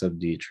process of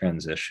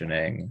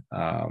detransitioning.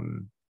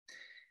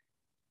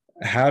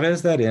 How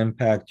does that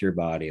impact your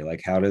body?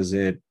 Like how does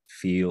it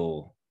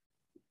feel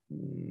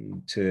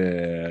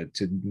to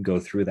go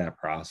through that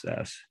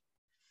process?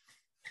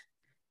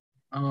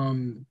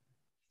 Um,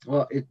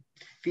 well, it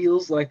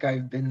feels like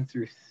I've been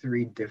through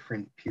three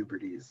different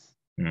puberties.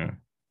 Hmm.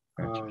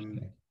 Um,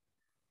 Interesting.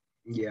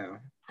 yeah.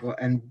 Well,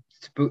 and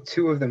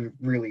two of them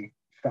really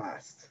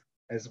fast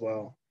as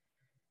well.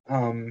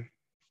 Um,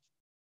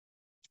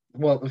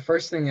 well, the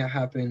first thing that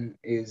happened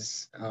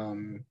is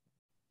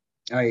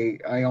I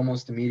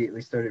almost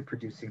immediately started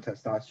producing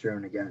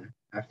testosterone again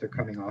after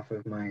coming off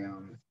of my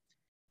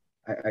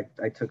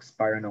I took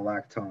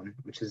spironolactone,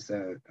 which is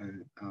an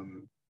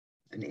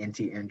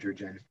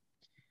anti-androgen.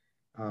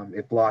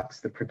 It blocks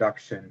the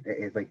production.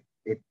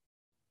 It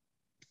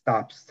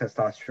stops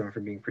testosterone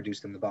from being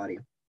produced in the body.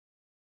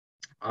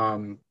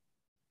 Um,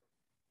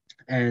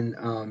 and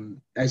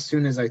as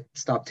soon as I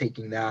stopped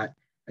taking that,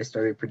 I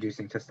started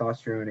producing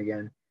testosterone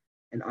again,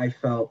 and I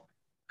felt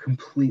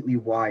completely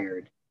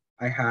wired.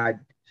 I had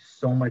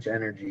so much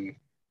energy.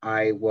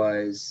 I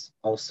was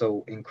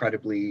also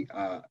incredibly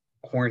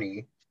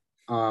horny,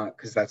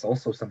 because that's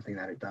also something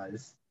that it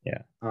does.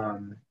 Yeah.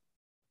 Um,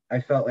 I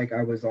felt like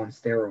I was on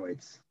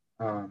steroids.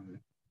 Um,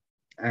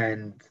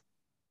 and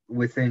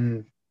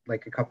within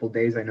like a couple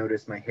days, I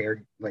noticed my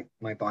hair, like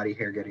my body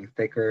hair, getting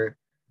thicker.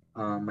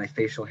 My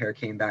facial hair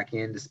came back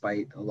in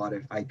despite a lot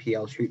of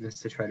IPL treatments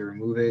to try to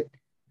remove it.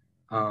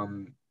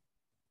 Um,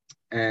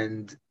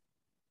 and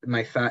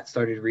my fat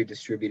started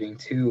redistributing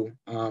too.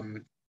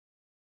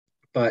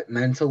 But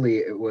mentally,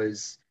 it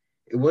was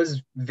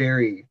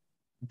very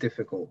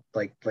difficult.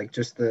 Like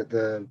just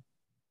the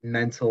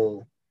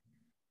mental,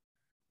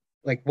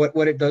 like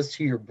what it does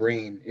to your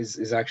brain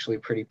is actually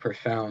pretty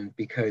profound,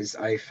 because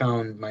I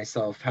found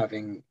myself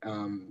having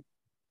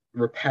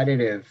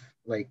repetitive,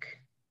 like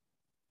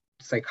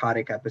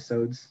psychotic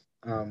episodes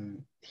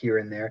here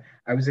and there.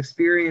 I was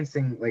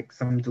experiencing like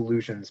some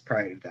delusions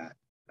prior to that.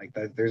 Like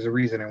there's a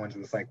reason I went to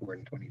the psych ward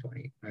in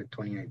 2020,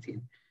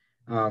 2019.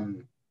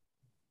 Um,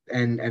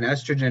 and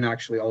estrogen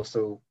actually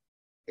also,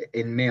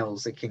 in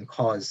males, it can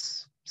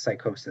cause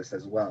psychosis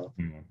as well.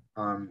 Mm.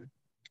 Um,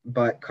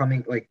 but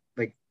coming like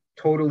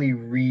totally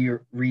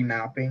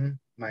remapping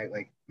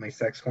my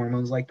sex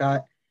hormones like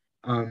that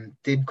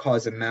did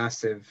cause a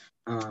massive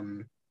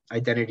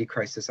identity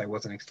crisis I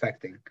wasn't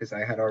expecting, because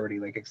I had already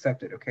like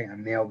accepted, okay,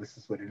 I'm male, this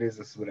is what it is,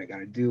 this is what I got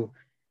to do.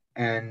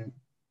 And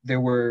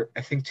there were,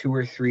 I think, two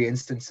or three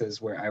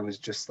instances where I was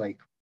just like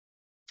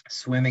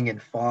swimming in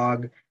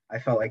fog. I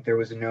felt like there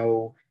was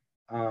no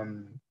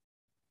um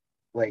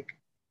like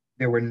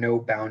there were no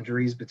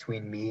boundaries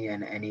between me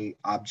and any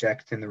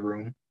object in the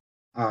room.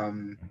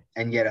 And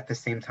yet at the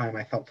same time,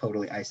 I felt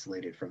totally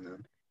isolated from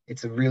them.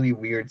 It's a really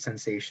weird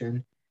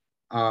sensation.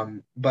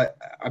 But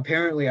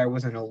apparently, I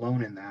wasn't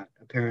alone in that.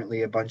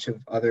 Apparently, a bunch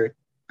of other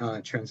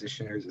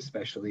transitioners,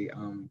 especially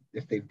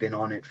if they've been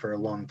on it for a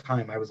long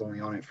time, I was only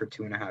on it for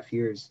 2.5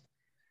 years.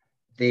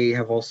 They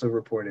have also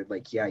reported,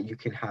 like, yeah, you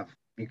can have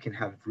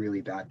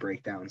really bad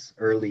breakdowns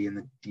early in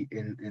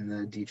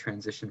the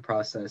detransition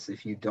process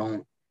if you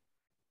don't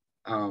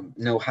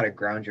know how to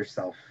ground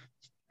yourself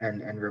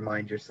and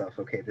remind yourself,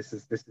 okay, this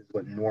is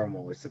what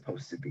normal is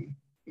supposed to be,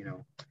 you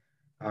know,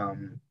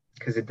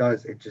 because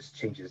it just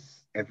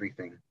changes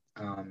everything.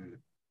 um,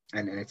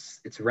 and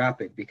it's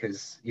rapid,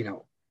 because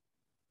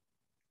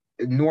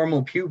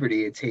normal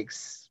puberty, it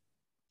takes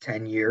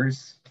 10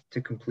 years to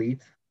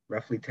complete,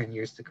 roughly 10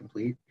 years to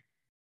complete.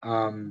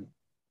 um,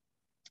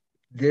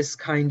 this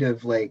kind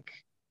of like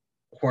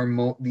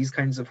these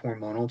kinds of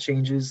hormonal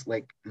changes,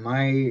 like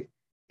my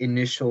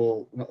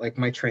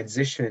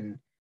transition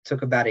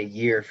took about a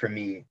year for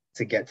me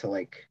to get to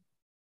like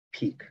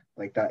peak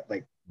like that,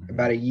 like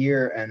about Mhm. a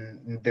year,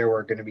 and there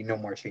were going to be no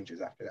more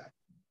changes after that.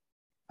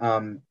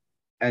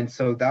 And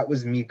so that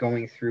was me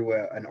going through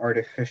an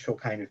artificial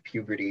kind of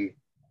puberty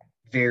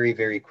very,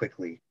 very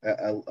quickly,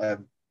 a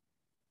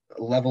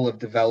level of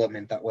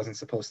development that wasn't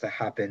supposed to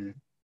happen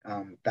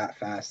that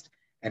fast,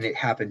 and it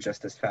happened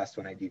just as fast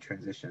when I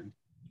detransitioned.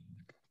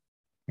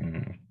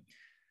 Mhm.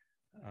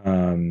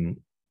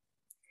 Um,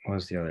 what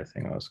was the other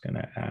thing I was going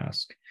to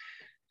ask?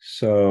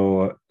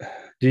 So,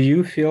 do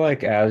you feel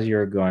like as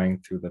you're going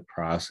through the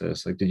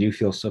process, like, did you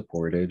feel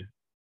supported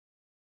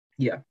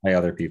Yeah. by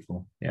other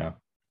people? Yeah.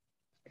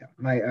 Yeah,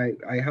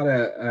 I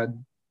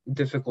had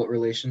difficult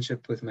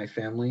relationship with my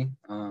family,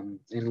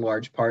 in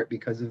large part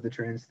because of the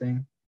trans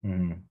thing.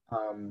 Mm-hmm.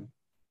 Um,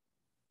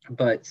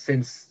 but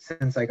since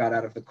I got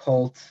out of the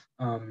cult,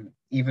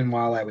 even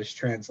while I was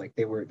trans, like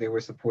they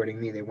were supporting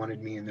me. They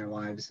wanted me in their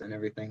lives and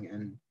everything.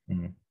 And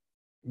Mm-hmm.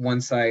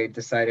 once I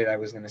decided I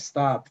was going to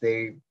stop,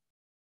 they,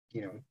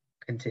 you know,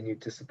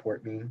 continued to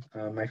support me.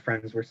 My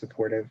friends were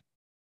supportive.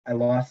 I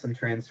lost some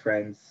trans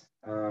friends,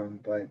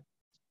 but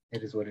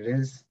it is what it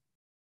is.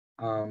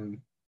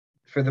 Um,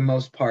 for the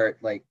most part,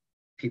 like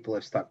people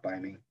have stuck by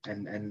me,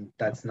 and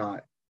that's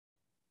not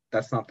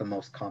the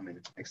most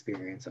common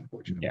experience,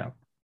 unfortunately. Yeah.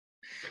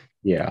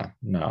 Yeah.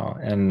 No.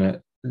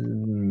 And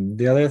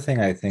the other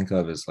thing I think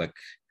of is like,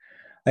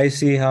 I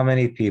see how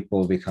many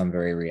people become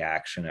very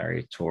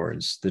reactionary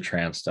towards the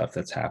trans stuff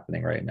that's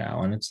happening right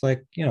now. And it's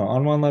like,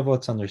 on one level,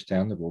 it's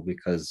understandable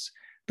because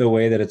the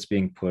way that it's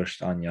being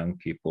pushed on young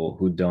people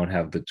who don't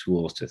have the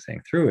tools to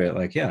think through it,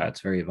 like, yeah, it's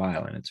very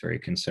violent, it's very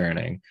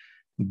concerning.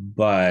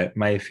 But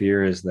my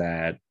fear is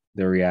that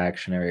the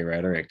reactionary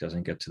rhetoric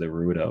doesn't get to the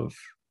root of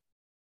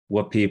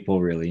what people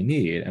really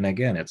need. And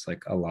again, it's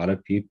like a lot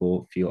of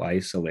people feel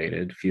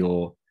isolated,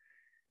 feel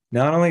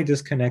not only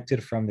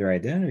disconnected from their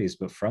identities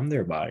but from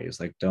their bodies,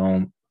 like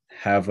don't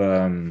have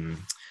the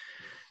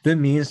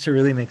means to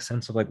really make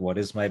sense of like, what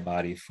is my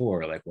body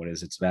for, like what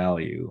is its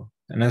value.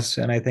 And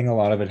I think a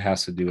lot of it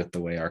has to do with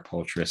the way our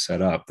culture is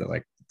set up, that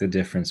like the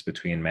difference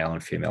between male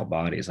and female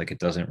bodies, like it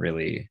doesn't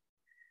really,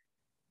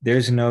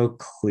 there's no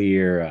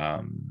clear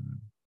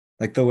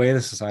like the way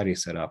the society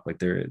is set up, like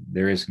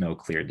there is no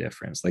clear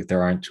difference, like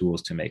there aren't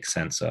tools to make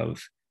sense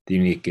of the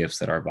unique gifts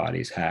that our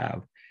bodies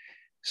have.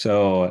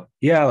 So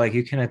yeah, like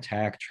you can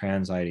attack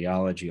trans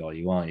ideology all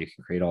you want. You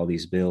can create all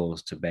these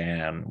bills to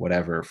ban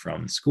whatever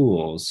from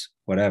schools,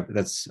 whatever.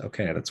 That's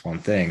okay. That's one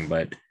thing.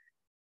 But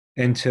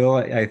until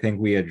I think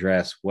we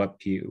address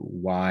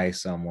why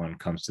someone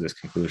comes to this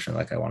conclusion,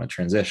 like I want to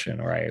transition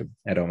or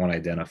I don't want to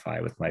identify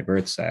with my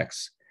birth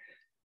sex.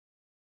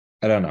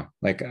 I don't know.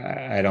 Like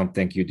I don't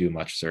think you do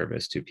much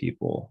service to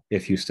people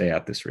if you stay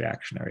at this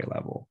reactionary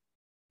level.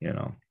 You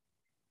know.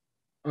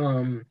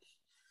 Um,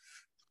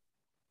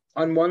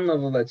 on one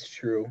level, that's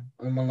true.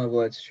 On one level,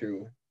 that's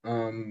true.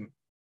 On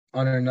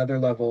another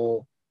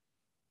level,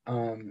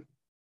 um,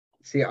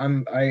 see,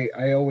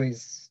 I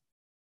always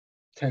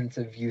tend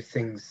to view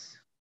things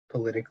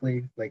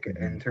politically, like in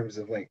Mhm. terms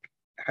of like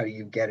how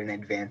you get an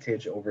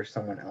advantage over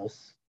someone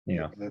else,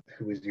 Yeah.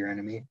 who is your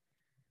enemy.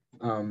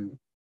 Um,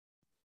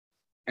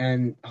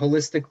 and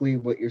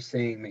holistically, what you're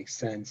saying makes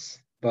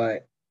sense,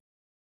 but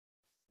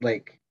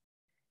like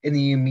in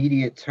the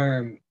immediate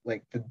term,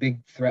 like the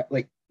big threat,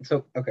 like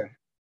so, okay,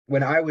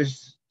 when I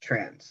was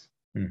trans,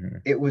 Hmm.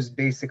 it was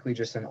basically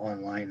just an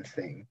online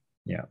thing.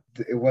 Yeah.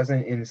 It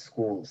wasn't in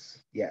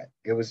schools yet.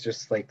 It was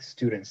just like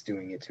students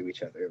doing it to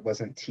each other. It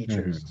wasn't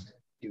teachers Hmm.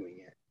 doing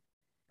it.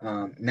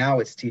 Now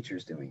it's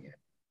teachers doing it,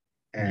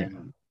 Yeah.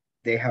 and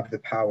they have the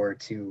power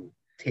to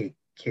take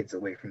kids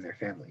away from their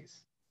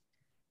families.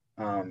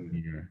 Um,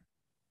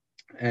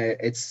 Yeah.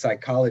 it's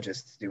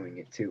psychologists doing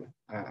it too.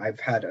 I've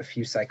had a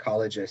few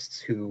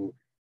psychologists who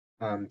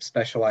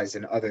specialize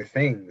in other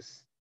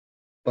things,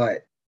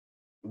 but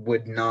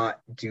would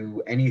not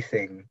do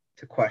anything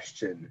to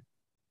question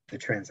the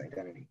trans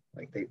identity.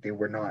 Like they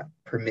were not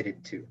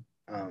permitted to,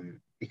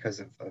 because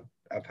of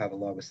how the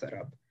law was set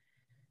up.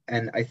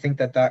 And I think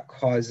that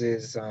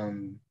causes,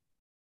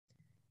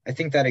 I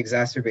think that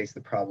exacerbates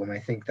the problem. I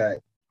think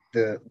that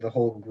the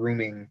whole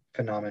grooming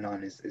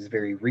phenomenon is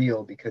very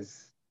real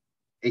because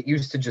it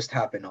used to just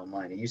happen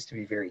online. It used to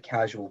be very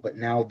casual, but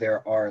now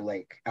there are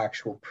like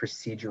actual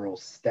procedural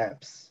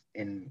steps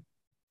in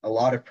a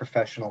lot of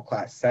professional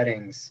class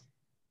settings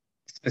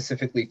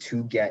specifically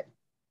to get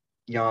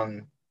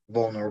young,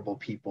 vulnerable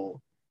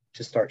people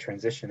to start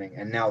transitioning.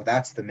 And now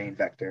that's the main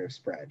vector of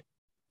spread.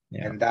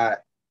 Yeah. And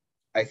that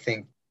I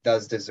think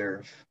does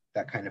deserve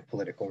that kind of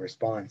political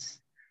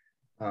response.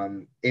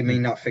 It may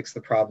not fix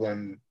the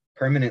problem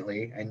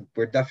permanently, and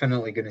we're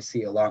definitely going to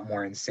see a lot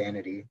more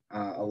insanity.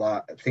 A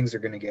lot things are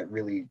going to get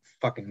really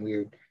fucking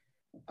weird,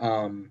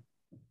 um,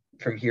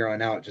 from here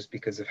on out, just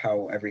because of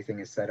how everything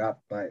is set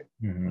up. But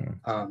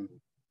Mm-hmm. um,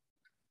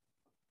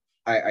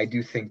 I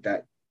do think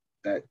that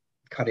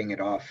cutting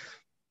it off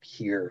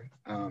here,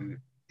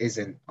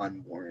 isn't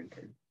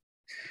unwarranted.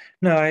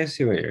 No, I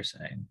see what you're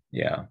saying.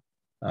 Yeah.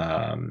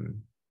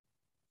 Um,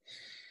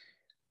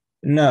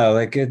 no,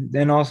 like it,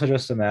 and also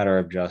just a matter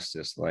of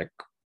justice. Like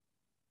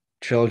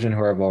children who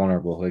are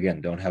vulnerable, who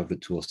again don't have the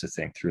tools to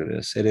think through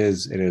this, it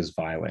is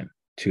violent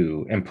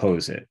to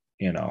impose it.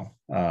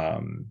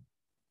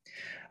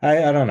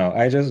 I don't know.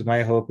 I just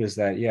my hope is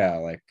that yeah,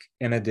 like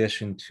in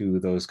addition to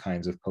those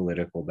kinds of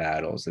political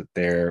battles, that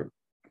there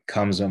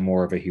comes a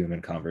more of a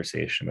human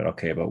conversation. But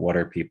okay, but what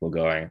are people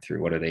going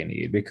through? What do they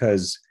need?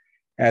 Because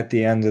at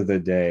the end of the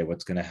day,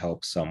 what's going to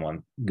help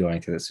someone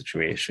going through the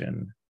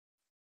situation,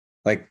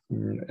 like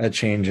a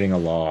changing a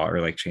law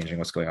or like changing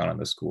what's going on in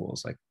the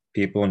schools, like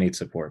people need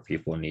support,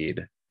 people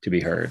need to be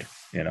heard,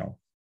 you know.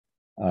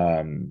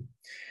 Um,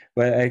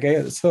 but I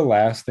guess the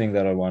last thing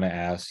that I want to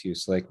ask you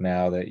is like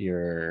now that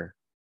you're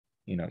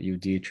you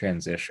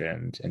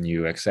detransitioned and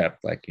you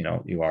accept, like,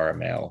 you are a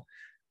male,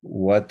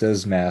 what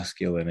does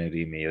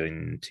masculinity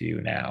mean to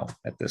you now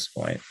at this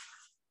point?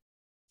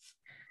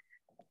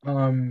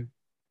 Um,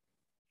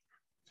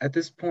 at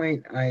this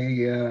point,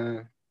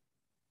 I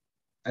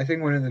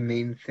think one of the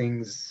main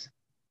things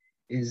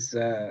is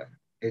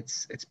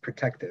it's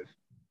protective.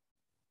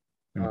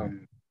 Mhm.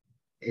 Um,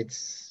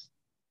 it's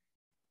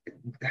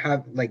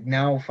have like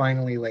now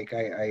finally like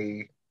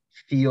I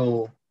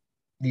feel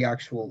the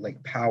actual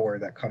like power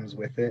that comes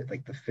with it,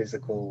 like the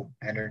physical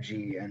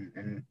energy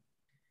and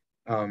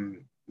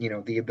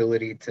the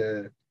ability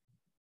to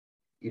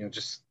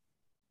just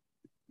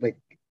like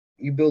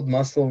you build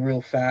muscle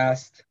real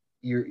fast.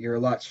 You're a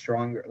lot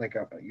stronger, like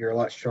you're a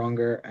lot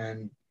stronger,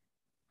 and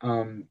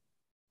um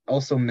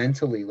also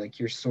mentally like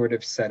you're sort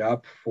of set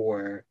up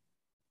for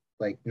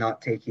like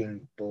not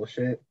taking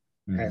bullshit,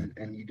 Mhm.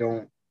 and you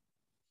don't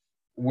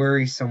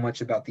worry so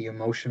much about the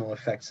emotional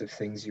effects of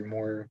things. You're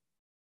more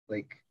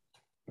like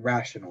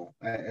rational.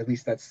 At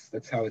least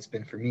that's how it's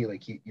been for me.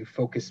 Like you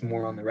focus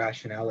more on the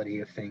rationality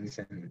of things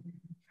and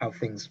how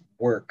things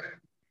work.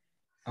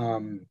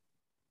 um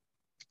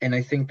and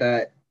I think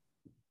that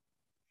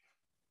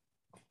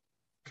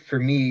for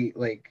me,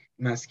 like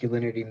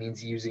masculinity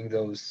means using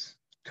those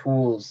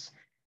tools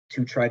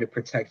to try to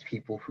protect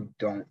people who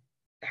don't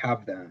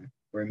have them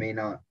or may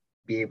not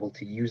be able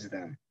to use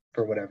them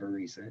for whatever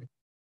reason.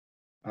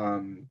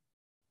 um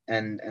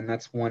and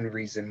that's one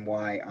reason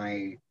why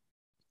I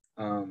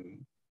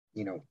um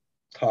you know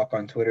talk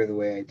on Twitter the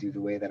way I do, the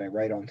way that I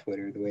write on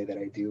Twitter the way that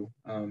I do.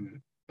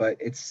 But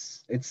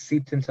it's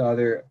seeped into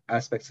other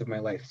aspects of my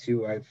life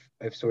too.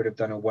 I've sort of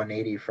done a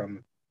 180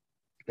 from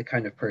the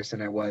kind of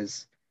person I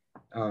was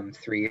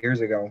 3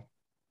 years ago,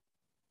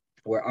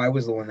 where I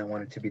was the one that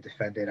wanted to be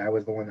defended. I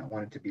was the one that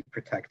wanted to be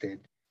protected.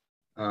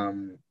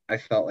 I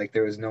felt like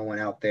there was no one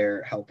out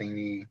there helping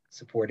me,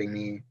 supporting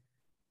me,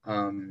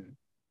 um,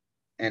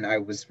 and I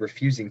was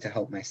refusing to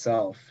help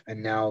myself.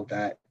 And now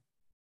that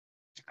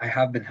I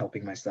have been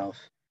helping myself,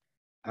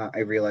 I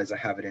realize I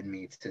have it in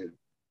me to,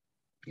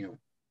 you know,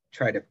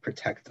 try to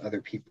protect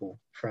other people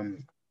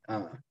from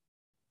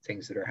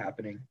things that are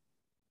happening.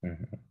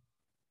 Mhm.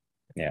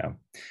 Yeah.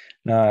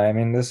 No, I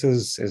mean, this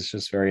is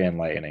just very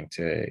enlightening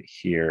to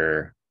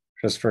hear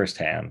just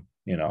firsthand,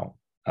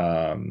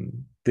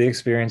 the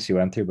experience you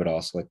went through, but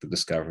also like the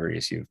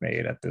discoveries you've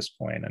made at this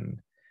point.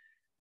 And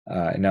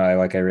no, I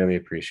really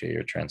appreciate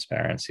your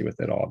transparency with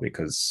it all,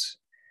 because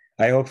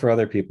I hope for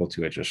other people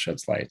too, it just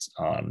sheds lights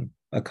on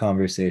a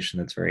conversation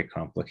that's very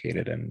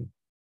complicated. And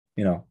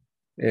you know,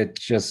 it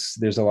just,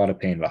 there's a lot of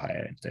pain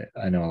behind it.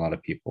 I know a lot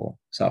of people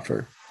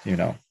suffer,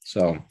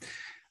 so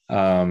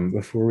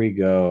before we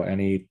go,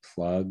 any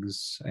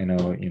plugs? I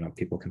know,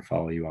 people can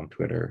follow you on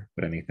Twitter,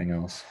 but anything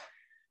else?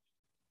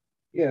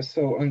 Yeah,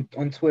 so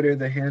on Twitter,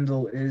 the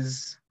handle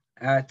is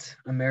at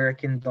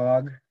American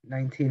Dog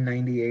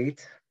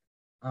 1998.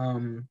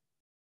 Um,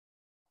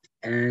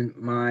 and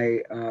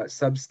my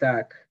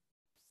Substack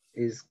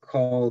is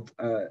called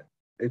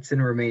it's in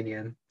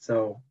Romanian,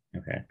 so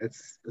Okay.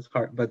 it's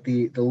hard, but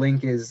the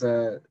link is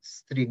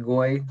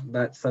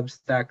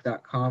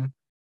strigoi.substack.com,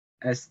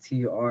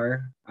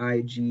 strigoi,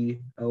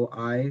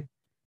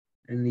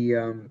 and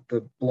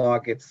the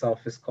blog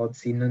itself is called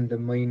Ținând de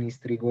mâinii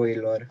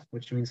strigoilor,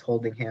 which means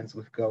holding hands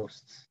with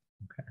ghosts.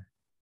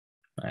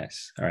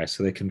 Nice. All right.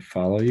 So they can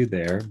follow you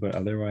there, but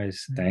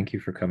otherwise, thank you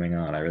for coming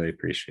on. I really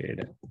appreciate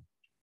it.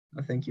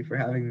 Thank you for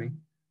having me.